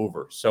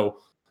over. So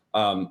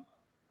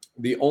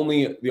the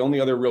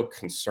only other real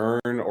concern,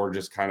 or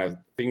just kind of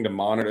thing to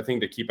monitor, thing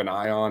to keep an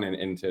eye on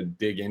and to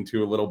dig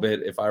into a little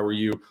bit, if I were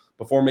you,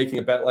 before making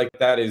a bet like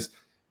that, is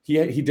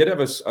he did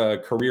have a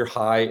career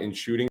high in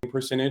shooting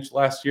percentage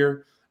last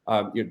year.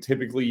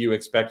 Typically you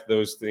expect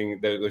those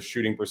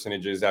shooting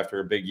percentages after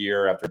a big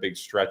year, after a big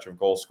stretch of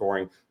goal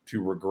scoring,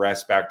 to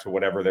regress back to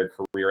whatever their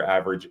career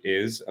average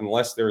is,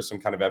 unless there is some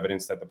kind of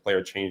evidence that the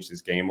player changed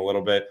his game a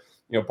little bit.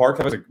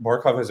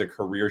 Barkov has a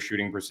career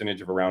shooting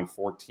percentage of around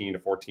 14 to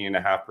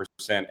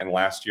 14.5%, and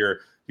last year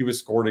he was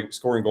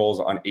scoring goals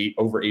on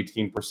over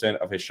 18%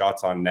 of his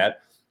shots on net.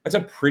 That's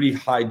a pretty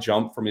high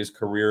jump from his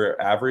career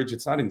average.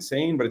 It's not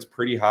insane, but it's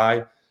pretty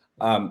high.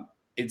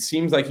 It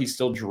seems like he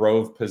still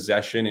drove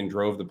possession and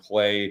drove the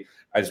play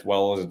as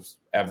well as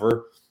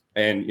ever.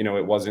 And,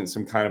 it wasn't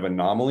some kind of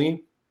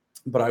anomaly,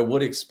 but I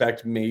would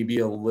expect maybe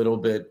a little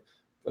bit,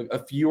 a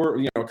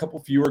couple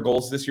fewer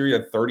goals this year. He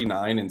had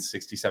 39 in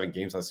 67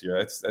 games last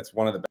year. That's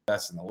one of the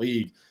best in the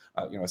league,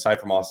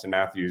 aside from Austin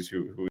Matthews,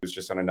 who was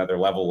just on another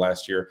level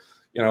last year.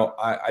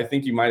 I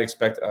think you might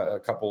expect a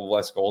couple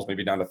less goals,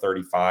 maybe down to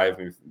 35,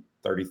 maybe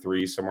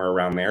 33, somewhere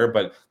around there.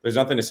 But there's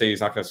nothing to say he's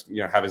not going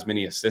to have as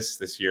many assists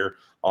this year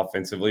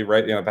offensively,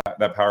 right?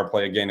 That power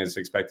play, again, is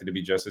expected to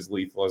be just as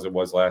lethal as it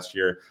was last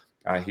year.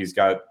 He's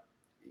got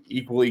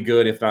equally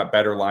good, if not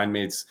better, line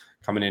mates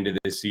coming into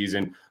this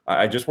season.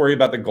 I just worry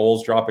about the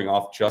goals dropping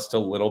off just a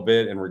little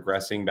bit and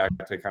regressing back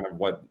to kind of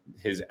what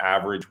his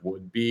average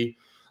would be.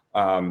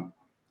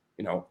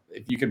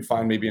 If you can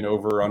find maybe an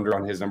over or under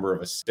on his number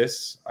of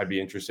assists, I'd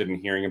be interested in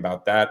hearing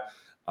about that.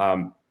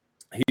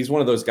 He's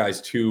one of those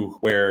guys too,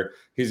 where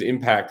his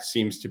impact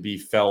seems to be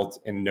felt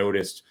and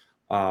noticed,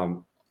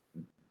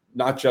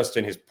 not just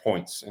in his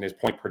points and his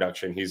point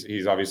production.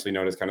 He's obviously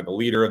known as kind of the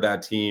leader of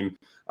that team.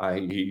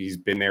 He's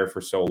been there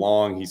for so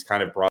long. He's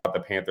kind of brought the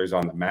Panthers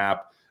on the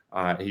map.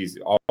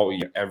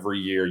 Every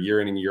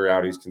year in and year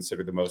out, he's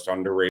considered the most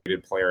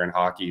underrated player in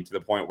hockey, to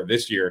the point where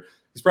this year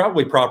he's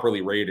probably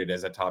properly rated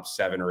as a top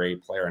 7 or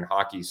 8 player in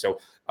hockey. So,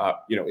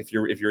 if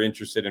you're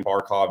interested in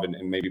Barkov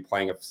and maybe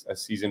playing a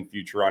season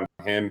future on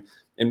him,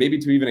 and maybe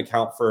to even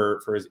account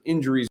for his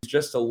injuries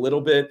just a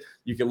little bit,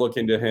 you can look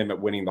into him at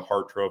winning the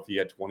Hart Trophy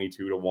at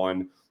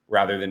 22-1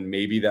 rather than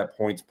maybe that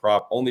points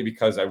prop, only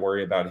because I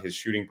worry about his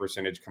shooting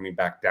percentage coming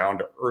back down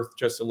to earth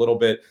just a little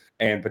bit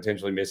and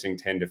potentially missing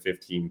 10 to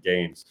 15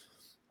 games.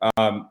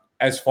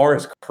 As far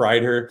as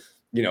Kreider,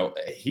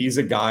 he's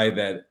a guy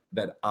that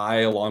I,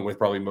 along with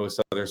probably most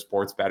other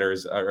sports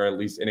bettors, or at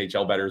least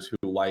NHL bettors who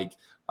like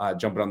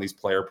jumping on these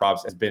player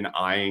props, has been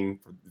eyeing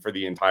for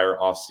the entire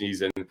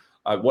offseason.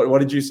 What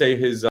did you say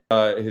his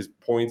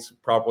points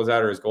prop was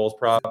at, or his goals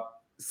prop?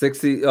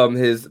 60.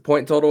 His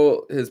point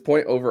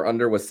over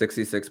under was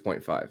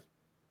 66.5.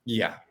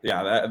 Yeah.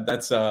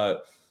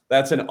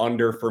 That's an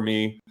under for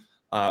me.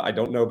 I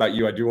don't know about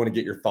you. I do want to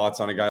get your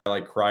thoughts on a guy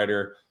like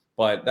Kreider,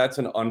 but that's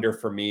an under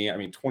for me. I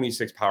mean,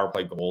 26 power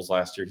play goals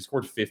last year. He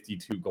scored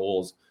 52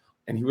 goals,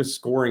 and he was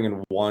scoring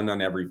in one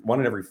in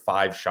every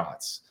 5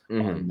 shots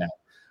on net.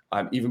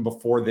 Even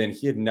before then,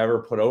 he had never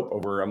put up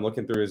over, I'm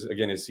looking through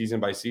his season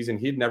by season,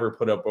 he had never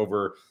put up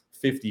over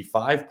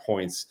 55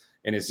 points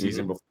in his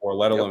season before,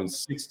 let alone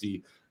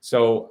 60.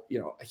 So,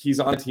 he's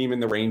on a team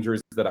in the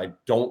Rangers that I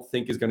don't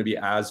think is going to be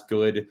as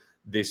good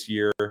this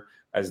year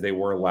as they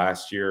were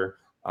last year.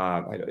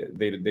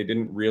 They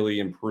didn't really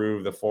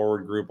improve the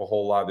forward group a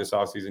whole lot this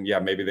offseason. Yeah,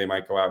 maybe they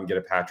might go out and get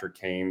a Patrick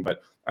Kane,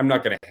 but I'm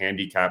not going to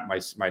handicap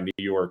my New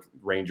York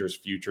Rangers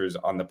futures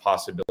on the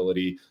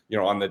possibility,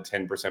 on the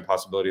 10%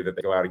 possibility that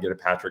they go out and get a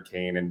Patrick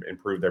Kane and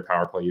improve their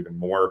power play even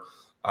more.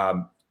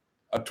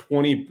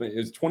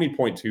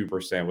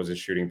 20.2% was his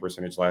shooting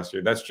percentage last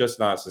year. That's just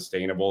not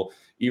sustainable,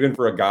 even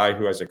for a guy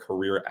who has a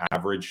career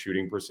average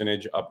shooting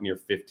percentage up near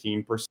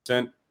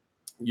 15%.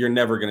 You're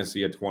never going to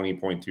see a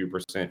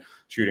 20.2%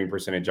 shooting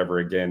percentage ever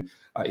again.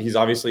 He's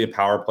obviously a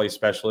power play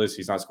specialist.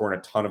 He's not scoring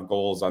a ton of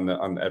goals at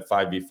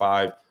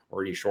 5v5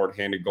 or any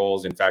shorthanded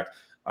goals. In fact,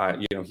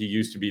 he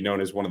used to be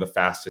known as one of the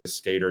fastest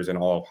skaters in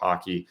all of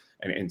hockey.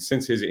 And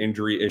since his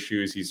injury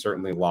issues, he's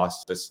certainly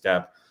lost a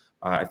step.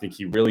 I think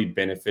he really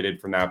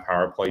benefited from that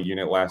power play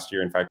unit last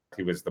year. In fact,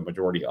 he was the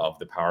majority of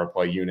the power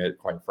play unit,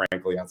 quite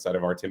frankly, outside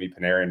of Artemi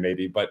Panarin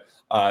maybe. But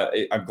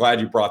I'm glad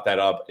you brought that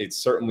up. It's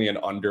certainly an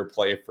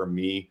underplay for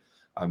me.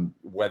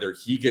 Whether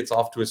he gets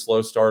off to a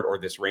slow start or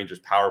this Rangers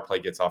power play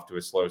gets off to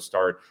a slow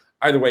start,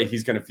 either way,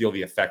 he's going to feel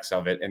the effects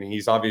of it. And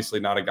he's obviously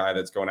not a guy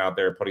that's going out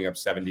there putting up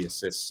 70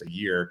 assists a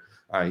year.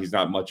 He's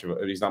not much of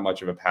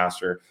a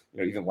passer.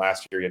 Even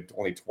last year he had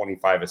only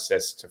 25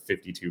 assists to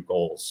 52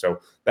 goals.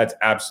 So that's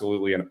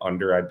absolutely an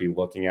under I'd be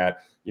looking at.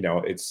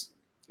 It's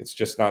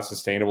just not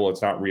sustainable.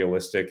 It's not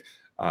realistic.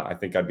 I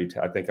think I'd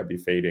be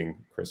fading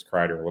Chris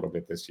Kreider a little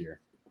bit this year.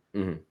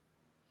 Mm-hmm.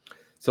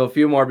 So a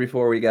few more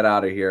before we get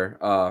out of here.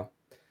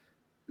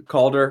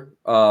 Calder,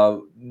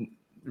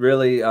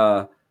 really,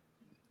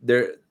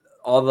 there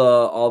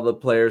all the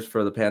players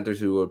for the Panthers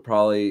who would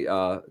probably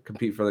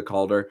compete for the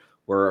Calder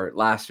were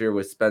last year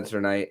with Spencer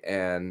Knight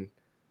and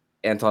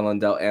Anton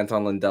Lundell.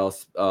 Anton Lundell,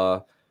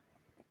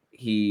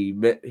 he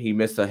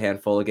missed a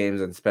handful of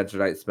games, and Spencer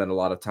Knight spent a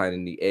lot of time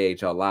in the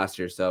AHL last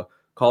year. So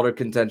Calder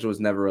contention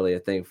was never really a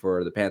thing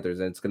for the Panthers,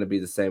 and it's going to be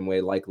the same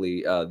way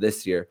likely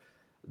this year.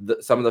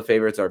 Some of the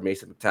favorites are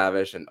Mason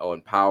McTavish and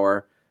Owen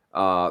Power,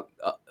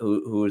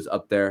 who is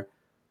up there.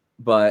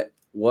 But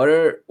what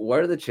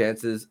are the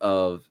chances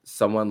of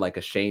someone like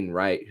a Shane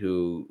Wright,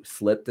 who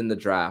slipped in the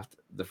draft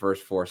the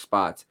first 4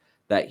 spots,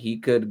 that he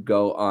could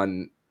go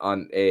on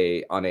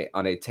a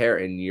tear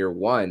in year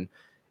one,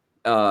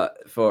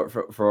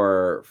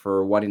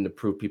 for wanting to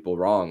prove people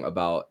wrong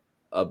about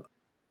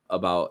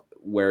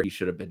where he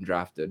should have been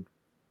drafted?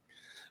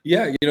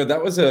 Yeah,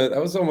 that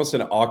was almost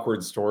an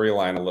awkward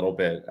storyline a little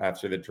bit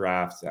after the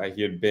draft.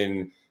 He had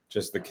been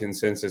just the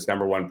consensus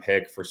number 1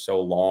 pick for so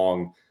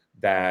long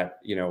that,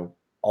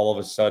 all of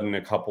a sudden,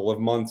 a couple of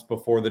months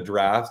before the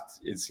draft,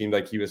 it seemed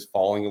like he was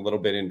falling a little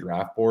bit in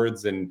draft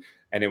boards, and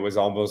it was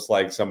almost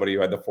like somebody who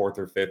had the 4th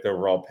or 5th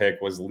overall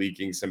pick was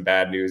leaking some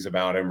bad news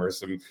about him or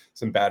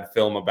some bad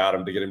film about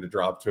him to get him to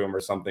drop to him or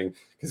something,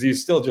 because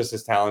he's still just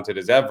as talented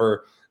as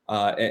ever.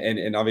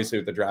 And obviously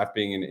with the draft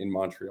being in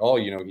Montreal,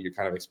 you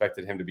kind of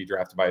expected him to be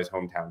drafted by his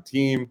hometown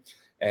team,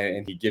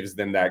 and he gives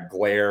them that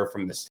glare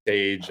from the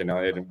stage and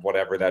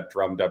whatever that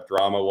drummed up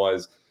drama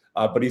was.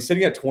 But he's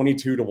sitting at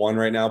 22-1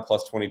 right now,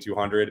 plus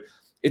 2,200.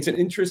 It's an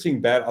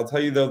interesting bet. I'll tell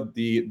you though,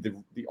 the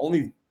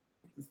only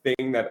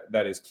thing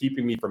that is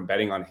keeping me from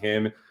betting on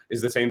him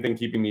is the same thing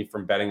keeping me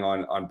from betting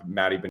on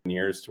Matty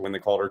Beniers to win the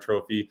Calder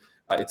Trophy.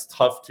 It's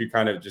tough to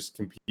kind of just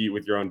compete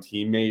with your own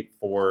teammate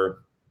for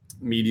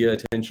media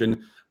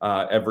attention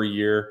every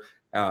year,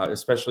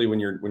 especially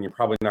when you're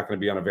probably not going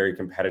to be on a very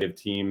competitive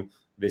team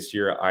this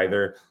year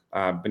either.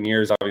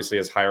 Beniers obviously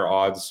has higher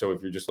odds, so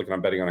if you're just looking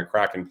on betting on a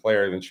Kraken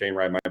player, then Shane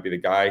Wright might be the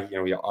guy.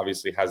 He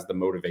obviously has the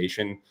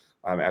motivation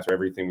after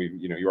everything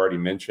you already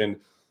mentioned.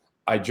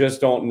 I just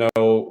don't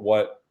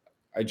know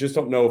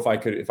if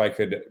I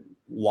could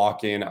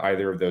lock in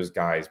either of those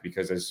guys,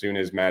 because as soon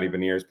as Matty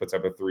Beniers puts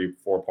up a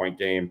 3-4 point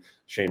game,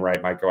 Shane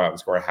Wright might go out and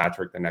score a hat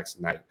trick the next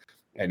night.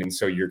 And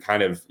so you're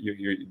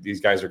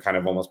these guys are kind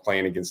of almost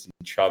playing against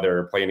each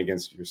other, playing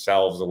against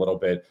yourselves a little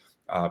bit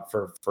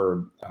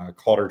for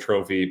Calder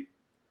Trophy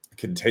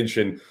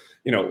contention.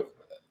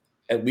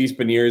 At least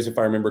Beniers, if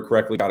I remember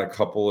correctly, got a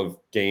couple of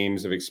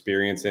games of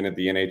experience at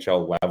the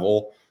NHL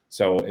level.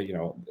 So,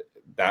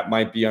 that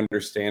might be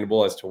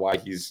understandable as to why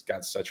he's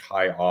got such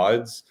high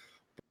odds.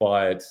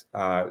 But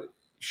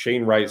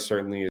Shane Wright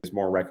certainly is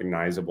more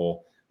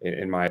recognizable,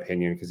 in my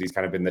opinion, because he's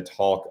kind of been the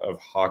talk of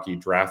hockey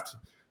draft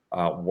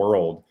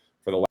world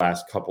for the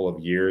last couple of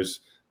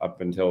years,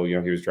 up until he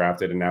was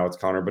drafted, and now it's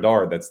Connor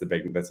Bedard. That's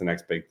the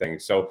next big thing.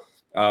 So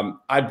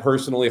I'd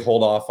personally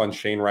hold off on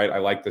Shane Wright. I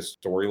like the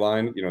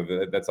storyline.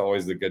 That's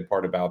always the good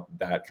part about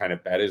that kind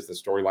of bet, is the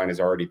storyline is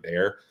already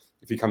there.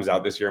 If he comes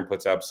out this year and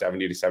puts up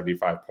 70 to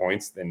 75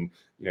 points, then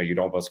you'd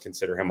almost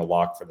consider him a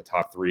lock for the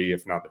top 3,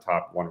 if not the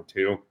top 1 or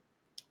 2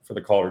 for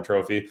the Calder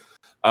Trophy.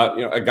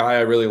 A guy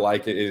I really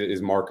like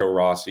is Marco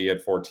Rossi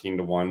at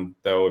 14-1,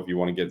 though, if you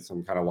want to get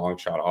some kind of long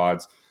shot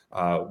odds.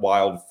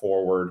 Wild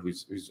forward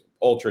who's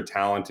ultra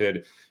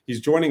talented.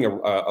 He's joining a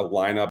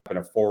lineup and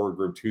a forward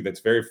group too that's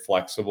very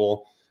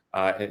flexible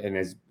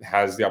and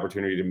has the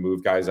opportunity to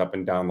move guys up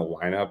and down the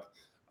lineup.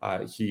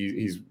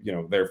 He's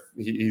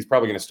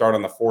probably going to start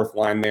on the 4th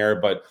line there,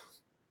 but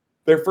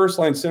their first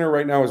line center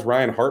right now is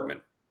Ryan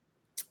Hartman,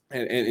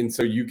 and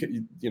so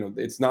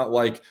it's not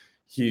like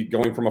he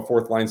going from a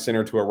 4th line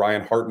center to a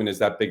Ryan Hartman is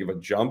that big of a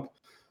jump.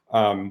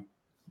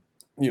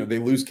 They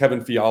lose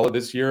Kevin Fiala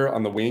this year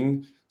on the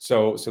wing.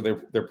 So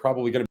they're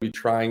probably going to be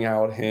trying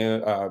out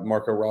him,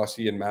 Marco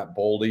Rossi and Matt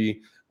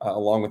Boldy,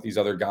 along with these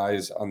other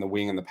guys on the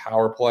wing and the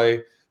power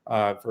play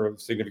for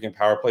significant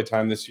power play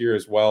time this year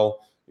as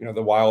well.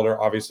 The Wild are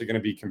obviously going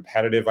to be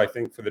competitive, I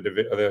think, for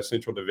the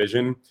Central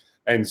Division,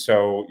 and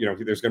so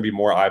there's going to be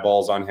more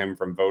eyeballs on him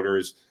from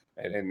voters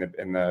and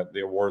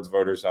the awards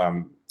voters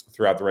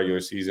throughout the regular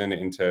season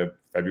into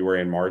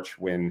February and March,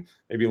 when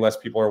maybe less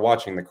people are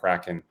watching the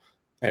Kraken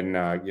and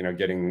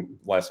getting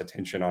less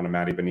attention on a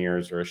Matty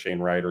Beniers or a Shane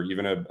Wright or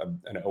even an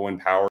Owen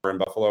Power in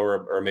Buffalo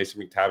or a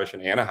Mason McTavish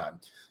in Anaheim.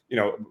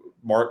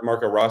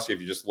 Marco Rossi, if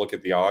you just look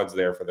at the odds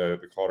there for the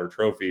Calder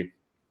Trophy,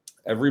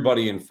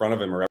 everybody in front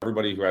of him or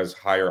everybody who has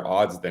higher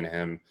odds than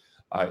him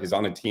is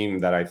on a team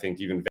that I think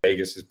even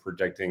Vegas is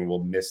projecting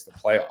will miss the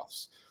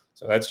playoffs.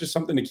 So that's just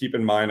something to keep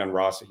in mind on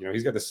Rossi.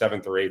 He's got the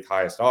 7th or 8th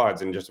highest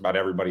odds, and just about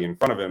everybody in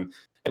front of him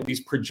at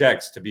least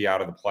projects to be out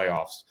of the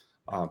playoffs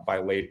by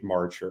late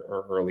March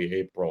or early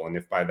April. And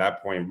if by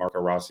that point Marco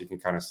Rossi can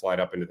kind of slide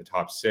up into the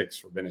top 6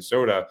 for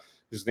Minnesota,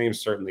 his name's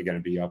certainly going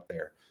to be up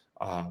there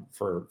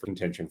for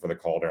contention for the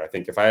Calder. I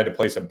think if I had to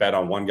place a bet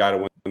on one guy to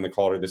win the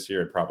Calder this year,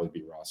 it'd probably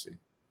be Rossi.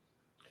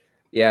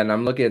 Yeah, and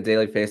I'm looking at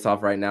Daily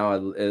Faceoff right now.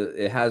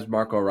 It has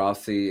Marco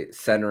Rossi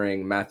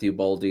centering Matthew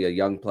Boldy, a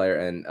young player,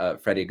 and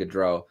Freddie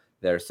Gaudreau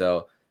there.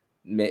 So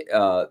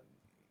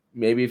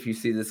maybe if you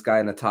see this guy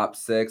in the top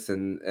 6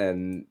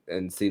 and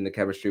seeing the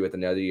chemistry with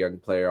another young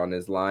player on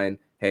his line,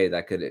 hey,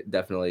 that could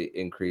definitely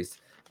increase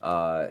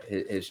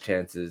his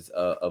chances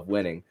of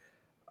winning.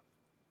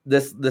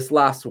 This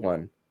last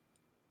one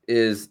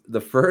is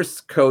the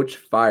first coach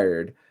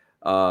fired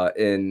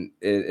in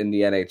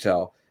the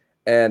NHL,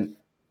 and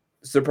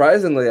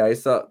surprisingly,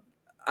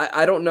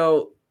 I don't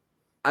know.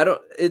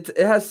 It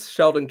has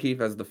Sheldon Keefe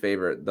as the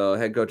favorite, the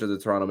head coach of the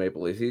Toronto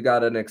Maple Leafs. He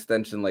got an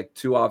extension like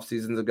 2 off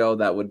seasons ago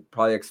that would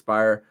probably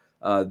expire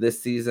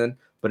this season,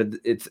 but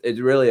it's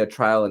really a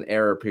trial and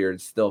error period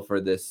still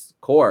for this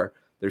core.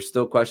 There's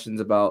still questions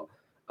about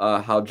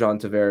how John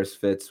Tavares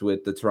fits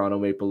with the Toronto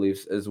Maple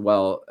Leafs as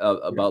well,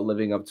 about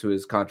living up to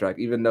his contract,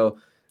 even though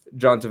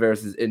John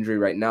Tavares' injury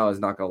right now is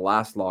not going to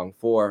last long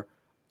for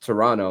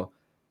Toronto.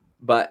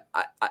 But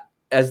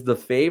as the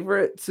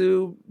favorite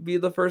to be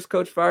the first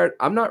coach fired,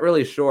 I'm not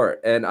really sure.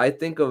 And I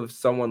think of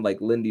someone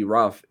like Lindy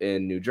Ruff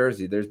in New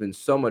Jersey. There's been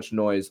so much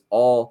noise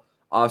all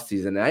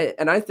offseason.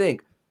 And I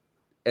think,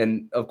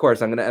 and of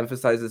course, I'm going to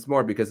emphasize this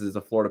more because it's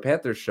a Florida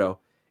Panthers show,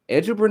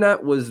 Andrew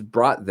Brunette was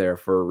brought there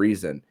for a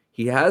reason.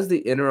 He has the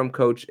interim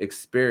coach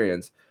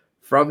experience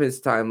from his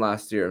time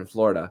last year in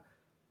Florida.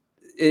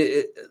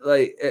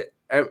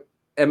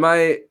 Am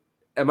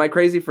I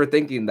crazy for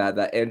thinking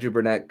that Andrew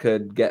Brunette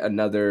could get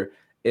another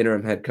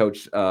interim head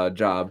coach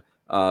job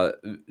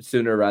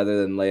sooner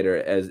rather than later,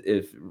 as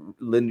if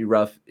Lindy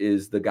Ruff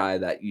is the guy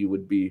that you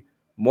would be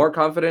more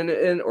confident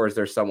in, or is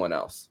there someone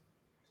else?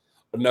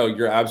 No,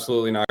 you're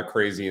absolutely not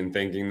crazy in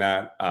thinking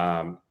that.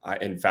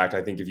 In fact,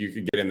 I think if you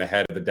could get in the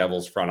head of the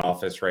Devils front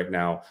office right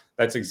now,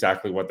 that's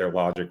exactly what their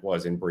logic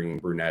was in bringing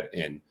Brunette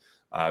in.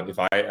 If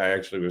I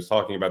actually was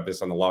talking about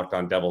this on the Locked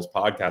On Devils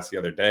podcast the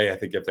other day, I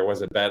think if there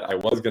was a bet I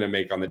was going to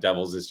make on the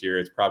Devils this year,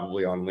 it's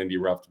probably on Lindy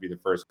Ruff to be the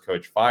first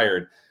coach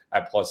fired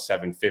at plus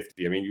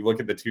 750. I mean, you look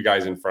at the 2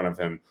 guys in front of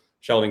him,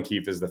 Sheldon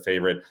Keefe is the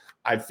favorite.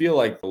 I feel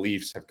like the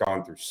Leafs have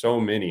gone through so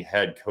many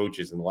head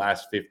coaches in the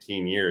last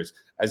 15 years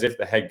as if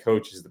the head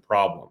coach is the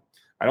problem.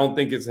 I don't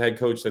think it's the head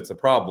coach that's the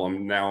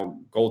problem. Now,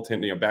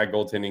 goaltending, bad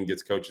goaltending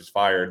gets coaches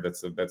fired.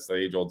 That's the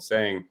age-old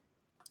saying.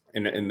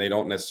 And they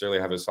don't necessarily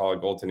have a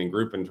solid goaltending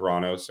group in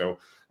Toronto. So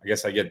I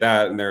guess I get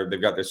that. And they've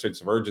got their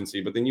sense of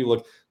urgency. But then you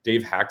look,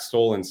 Dave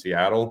Haxtell in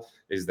Seattle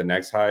is the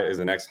next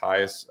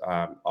highest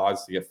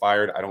odds to get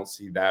fired. I don't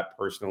see that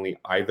personally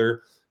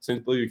either,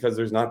 simply because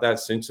there's not that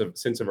sense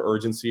of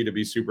urgency to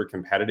be super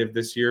competitive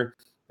this year.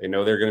 They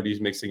know they're going to be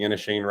mixing in a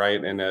Shane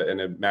Wright and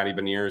a Matty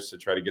Beniers to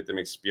try to get them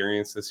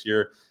experience this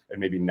year. And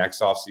maybe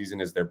next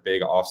offseason is their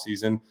big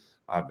offseason.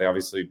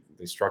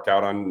 They struck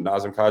out on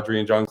Nazem Kadri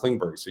and John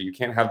Klingberg. So you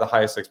can't have the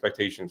highest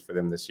expectations for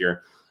them this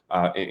year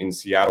in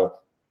Seattle.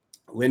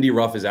 Lindy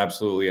Ruff is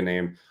absolutely a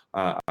name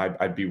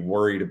I'd be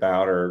worried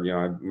about, or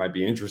I might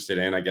be interested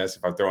in, I guess,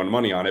 if I'm throwing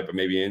money on it, but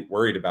maybe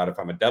worried about if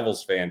I'm a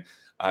Devils fan.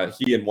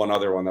 He and one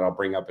other one that I'll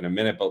bring up in a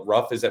minute, but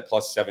Ruff is at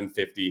plus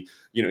 750.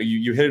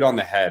 You hit it on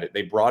the head.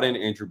 They brought in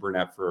Andrew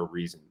Brunette for a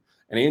reason.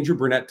 And Andrew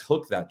Brunette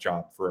took that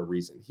job for a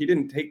reason. He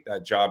didn't take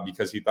that job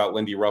because he thought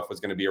Lindy Ruff was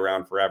going to be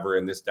around forever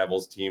and this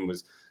Devils team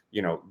was,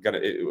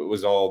 it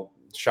was all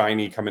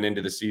shiny coming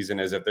into the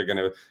season as if they're going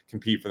to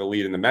compete for the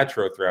lead in the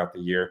Metro throughout the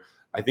year.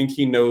 I think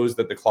he knows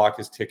that the clock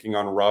is ticking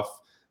on Ruff.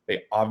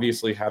 They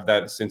obviously have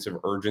that sense of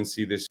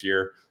urgency this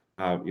year,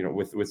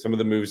 with some of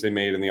the moves they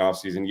made in the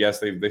offseason. Yes,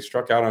 they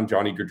struck out on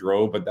Johnny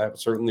Gaudreau, but that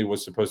certainly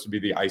was supposed to be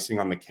the icing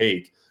on the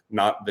cake,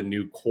 not the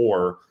new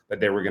core that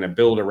they were going to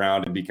build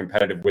around and be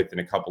competitive with in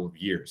a couple of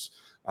years.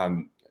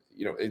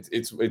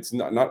 It's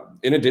not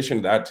in addition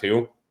to that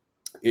too,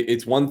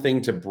 it's one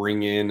thing to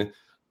bring in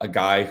a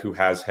guy who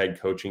has head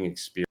coaching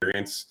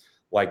experience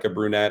like a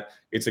Brunette.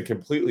 It's a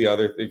completely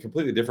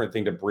different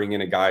thing to bring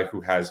in a guy who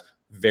has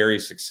very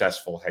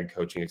successful head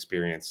coaching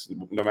experience.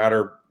 No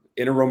matter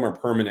interim or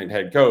permanent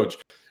head coach,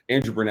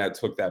 Andrew Brunette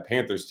took that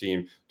Panthers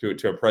team to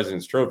a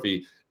President's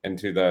Trophy and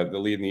to the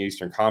lead in the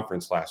Eastern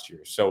Conference last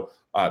year. So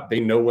they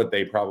know what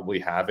they probably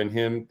have in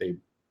him. They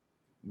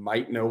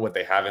might know what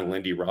they have in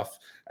Lindy Ruff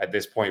at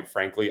this point.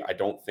 Frankly, I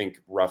don't think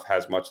Ruff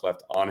has much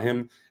left on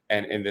him.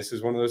 And this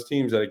is one of those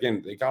teams that,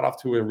 again, they got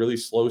off to a really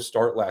slow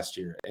start last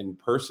year. And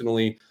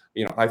personally,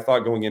 I thought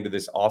going into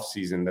this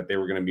offseason that they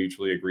were going to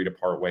mutually agree to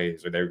part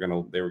ways, or they were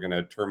going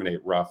to terminate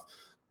Ruff.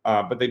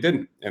 But they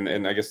didn't.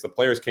 And I guess the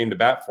players came to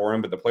bat for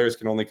him, but the players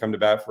can only come to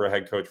bat for a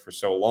head coach for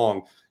so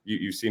long.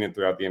 You've seen it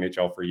throughout the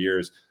NHL for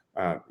years.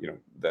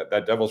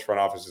 That Devils front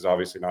office is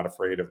obviously not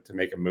afraid to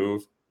make a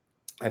move.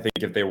 I think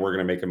if they were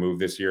going to make a move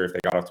this year, if they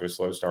got off to a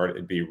slow start,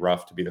 it'd be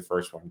Ruff to be the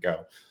first one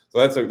go. So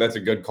that's a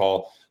good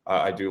call.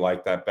 I do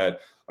like that bet.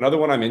 Another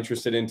one I'm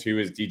interested in too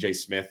is DJ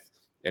Smith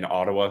in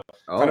Ottawa.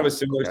 Kind of a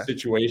similar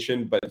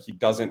situation, but he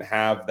doesn't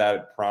have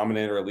that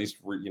prominent, or at least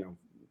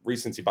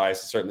recency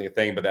bias is certainly a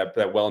thing, but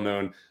that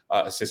well-known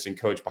assistant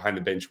coach behind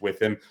the bench with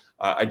him.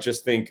 I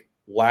just think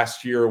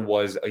last year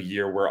was a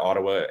year where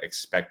Ottawa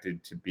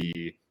expected to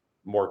be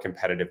more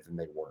competitive than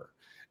they were.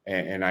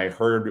 And I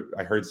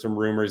heard some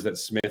rumors that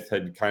Smith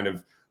had kind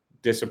of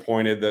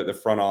disappointed the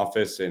front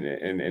office,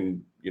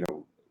 and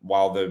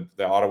while the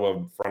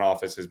Ottawa front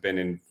office has been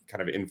in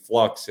kind of in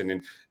flux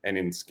and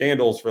in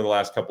scandals for the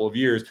last couple of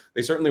years,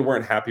 they certainly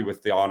weren't happy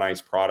with the on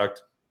ice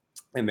product,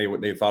 and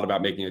they thought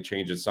about making a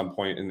change at some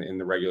point in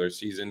the regular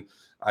season.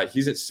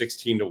 He's at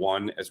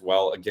 16-1 as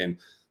well. Again,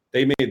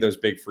 they made those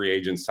big free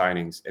agent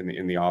signings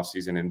in the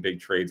offseason and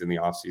big trades in the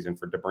offseason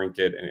for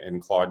DeBrincat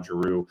and Claude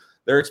Giroux.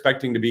 They're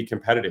expecting to be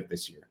competitive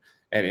this year.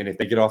 And if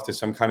they get off to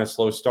some kind of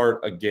slow start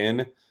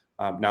again,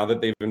 now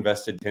that they've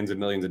invested tens of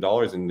millions of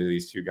dollars into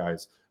these two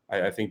guys,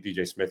 I think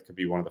DJ Smith could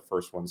be one of the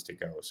first ones to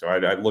go. So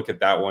I'd look at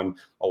that one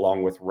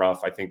along with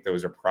Ruff. I think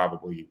those are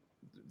probably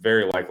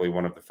very likely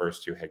one of the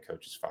first two head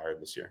coaches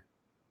fired this year.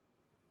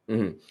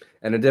 Mm-hmm.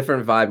 And a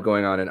different vibe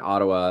going on in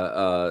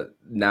Ottawa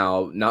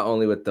now, not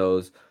only with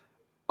those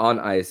on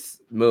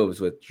ice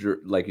moves with,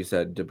 like you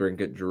said,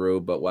 DeBrincat, Giroux,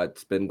 but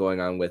what's been going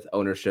on with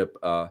ownership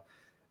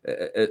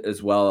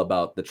as well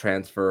about the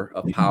transfer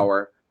of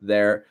power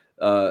there.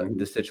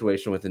 The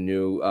situation with the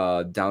new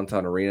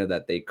downtown arena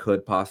that they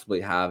could possibly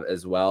have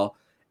as well.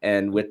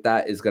 And with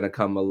that is going to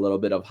come a little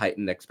bit of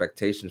heightened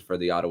expectations for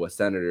the Ottawa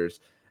Senators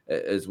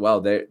as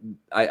well.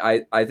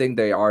 I think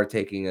they are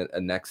taking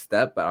a next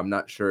step, but I'm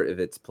not sure if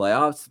it's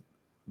playoffs,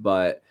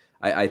 but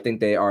I think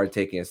they are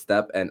taking a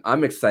step, and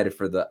I'm excited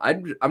for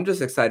I'm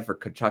just excited for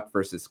Tkachuk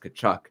versus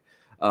Tkachuk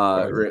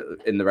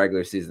in the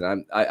regular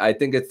season. I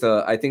think it's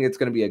going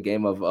to be a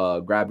game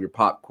of grab your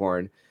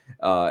popcorn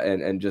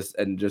and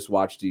just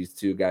watch these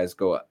two guys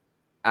go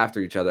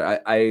after each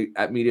other. I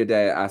at media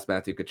day I asked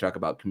Matthew Tkachuk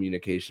about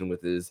communication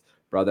with his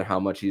brother,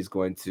 how much he's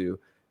going to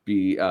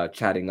be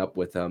chatting up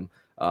with him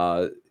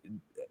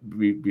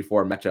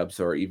before matchups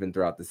or even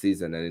throughout the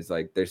season, and he's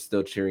like, they're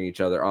still cheering each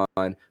other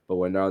on, but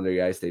when they're on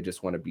the ice they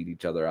just want to beat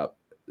each other up.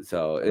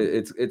 So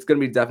it's going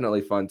to be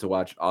definitely fun to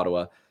watch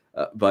Ottawa,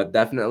 but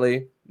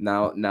definitely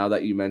now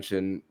that you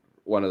mentioned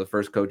one of the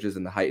first coaches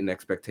and the heightened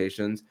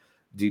expectations,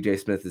 DJ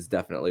Smith is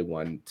definitely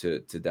one to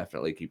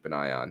definitely keep an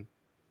eye on.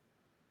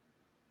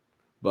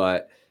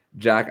 But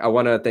Jack, I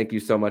want to thank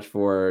you so much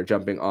for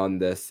jumping on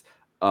this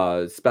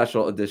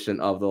special edition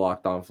of the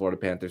Locked On Florida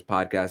Panthers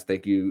podcast.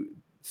 Thank you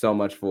so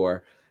much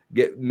for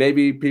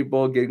maybe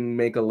people can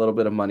make a little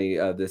bit of money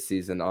this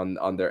season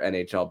on their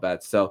NHL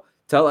bets. So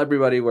tell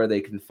everybody where they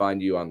can find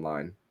you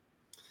online.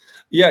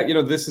 Yeah,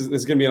 this is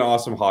going to be an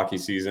awesome hockey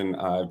season.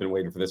 I've been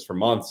waiting for this for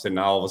months, and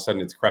now all of a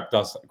sudden it's crept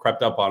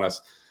up on us.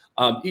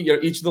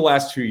 Each of the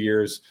last 2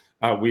 years,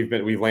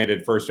 we've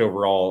landed first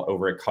overall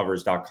over at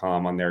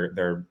covers.com on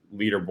their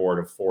leaderboard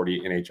of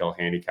 40 NHL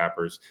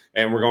handicappers,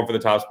 and we're going for the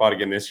top spot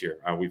again this year.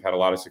 We've had a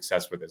lot of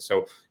success with it.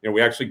 So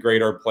we actually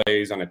grade our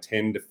plays on a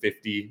 10 to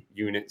 50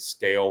 unit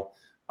scale.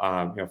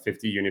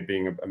 50 unit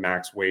being a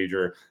max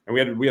wager,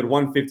 and we had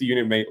one 50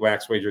 unit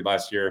max wager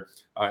last year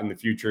in the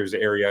futures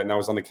area, and that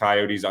was on the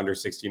Coyotes under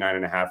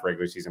 69.5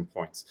 regular season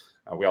points.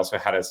 We also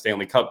had a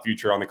Stanley Cup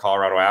future on the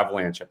Colorado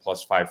Avalanche at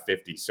plus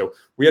 550. So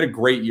we had a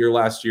great year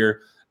last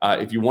year.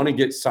 If you want to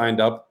get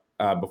signed up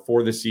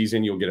before the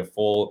season, you'll get a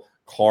full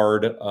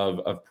card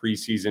of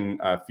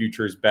preseason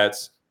futures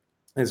bets,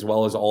 as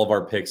well as all of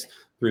our picks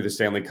through the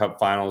Stanley Cup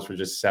Finals for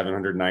just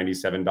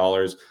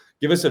 $797.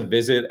 Give us a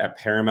visit at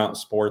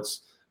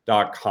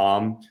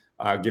ParamountSports.com.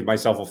 Give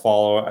myself a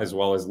follow, as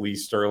well as Lee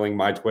Sterling.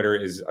 My Twitter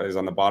is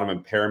on the bottom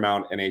of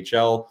Paramount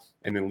NHL,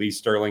 and then Lee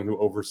Sterling, who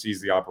oversees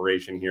the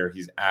operation here,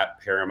 he's at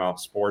Paramount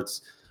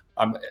Sports.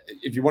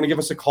 If you want to give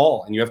us a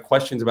call and you have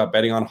questions about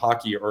betting on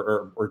hockey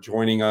or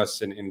joining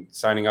us and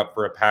signing up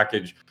for a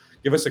package,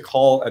 give us a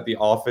call at the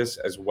office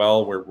as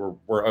well.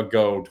 We're a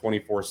go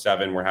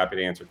 24/7. We're happy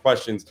to answer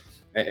questions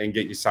and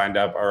get you signed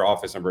up. Our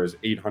office number is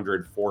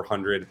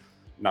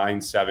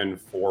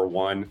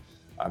 800-400-9741.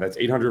 That's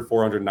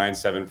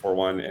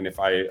 800-400-9741. And if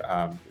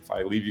I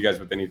leave you guys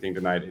with anything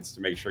tonight, it's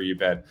to make sure you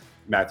bet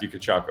Matthew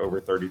Tkachuk over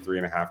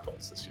 33.5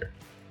 goals this year.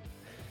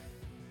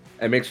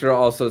 And make sure to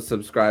also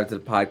subscribe to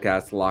the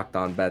podcast Locked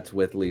On Bets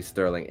with Lee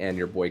Sterling and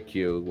your boy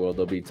Q, where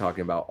they'll be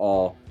talking about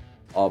all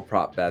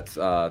prop bets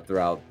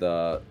throughout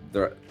the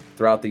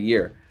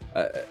year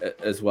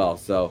as well.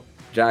 So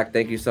Jack,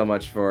 thank you so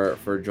much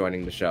for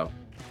joining the show.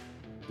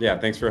 Yeah,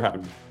 thanks for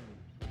having me.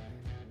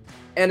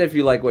 And if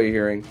you like what you're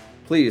hearing,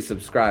 please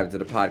subscribe to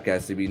the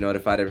podcast to be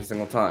notified every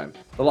single time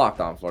the Locked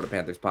On Florida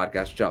Panthers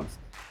podcast jumps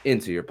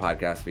into your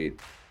podcast feed.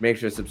 Make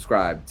sure to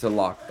subscribe to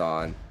Locked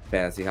On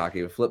Fantasy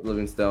Hockey with Flip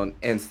Livingstone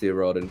and Steve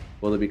Roden,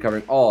 where they'll be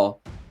covering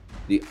all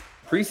the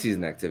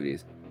preseason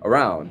activities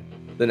around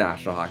the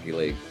National Hockey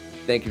League.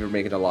 Thank you for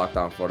making the Locked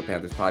On Florida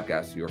Panthers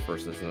podcast your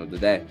first listen of the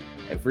day.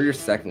 And for your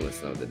second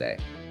listen of the day,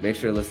 make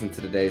sure to listen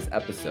to today's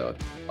episode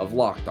of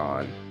Locked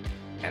On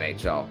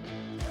NHL.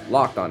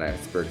 Locked On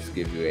Experts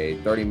give you a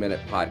 30-minute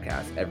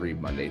podcast every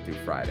Monday through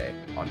Friday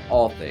on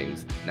all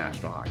things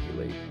National Hockey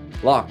League.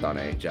 Locked On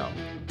NHL,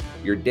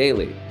 your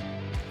daily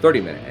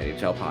 30-minute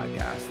NHL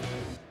podcast.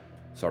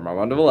 So I'm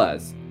Armando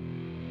Velez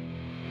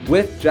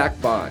with Jack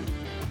Bond.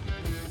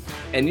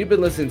 And you've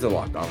been listening to the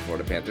Locked On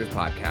Florida Panthers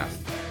podcast,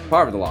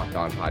 part of the Locked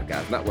On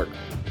Podcast Network.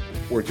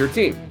 We're your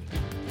team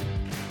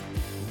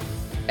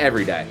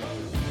every day.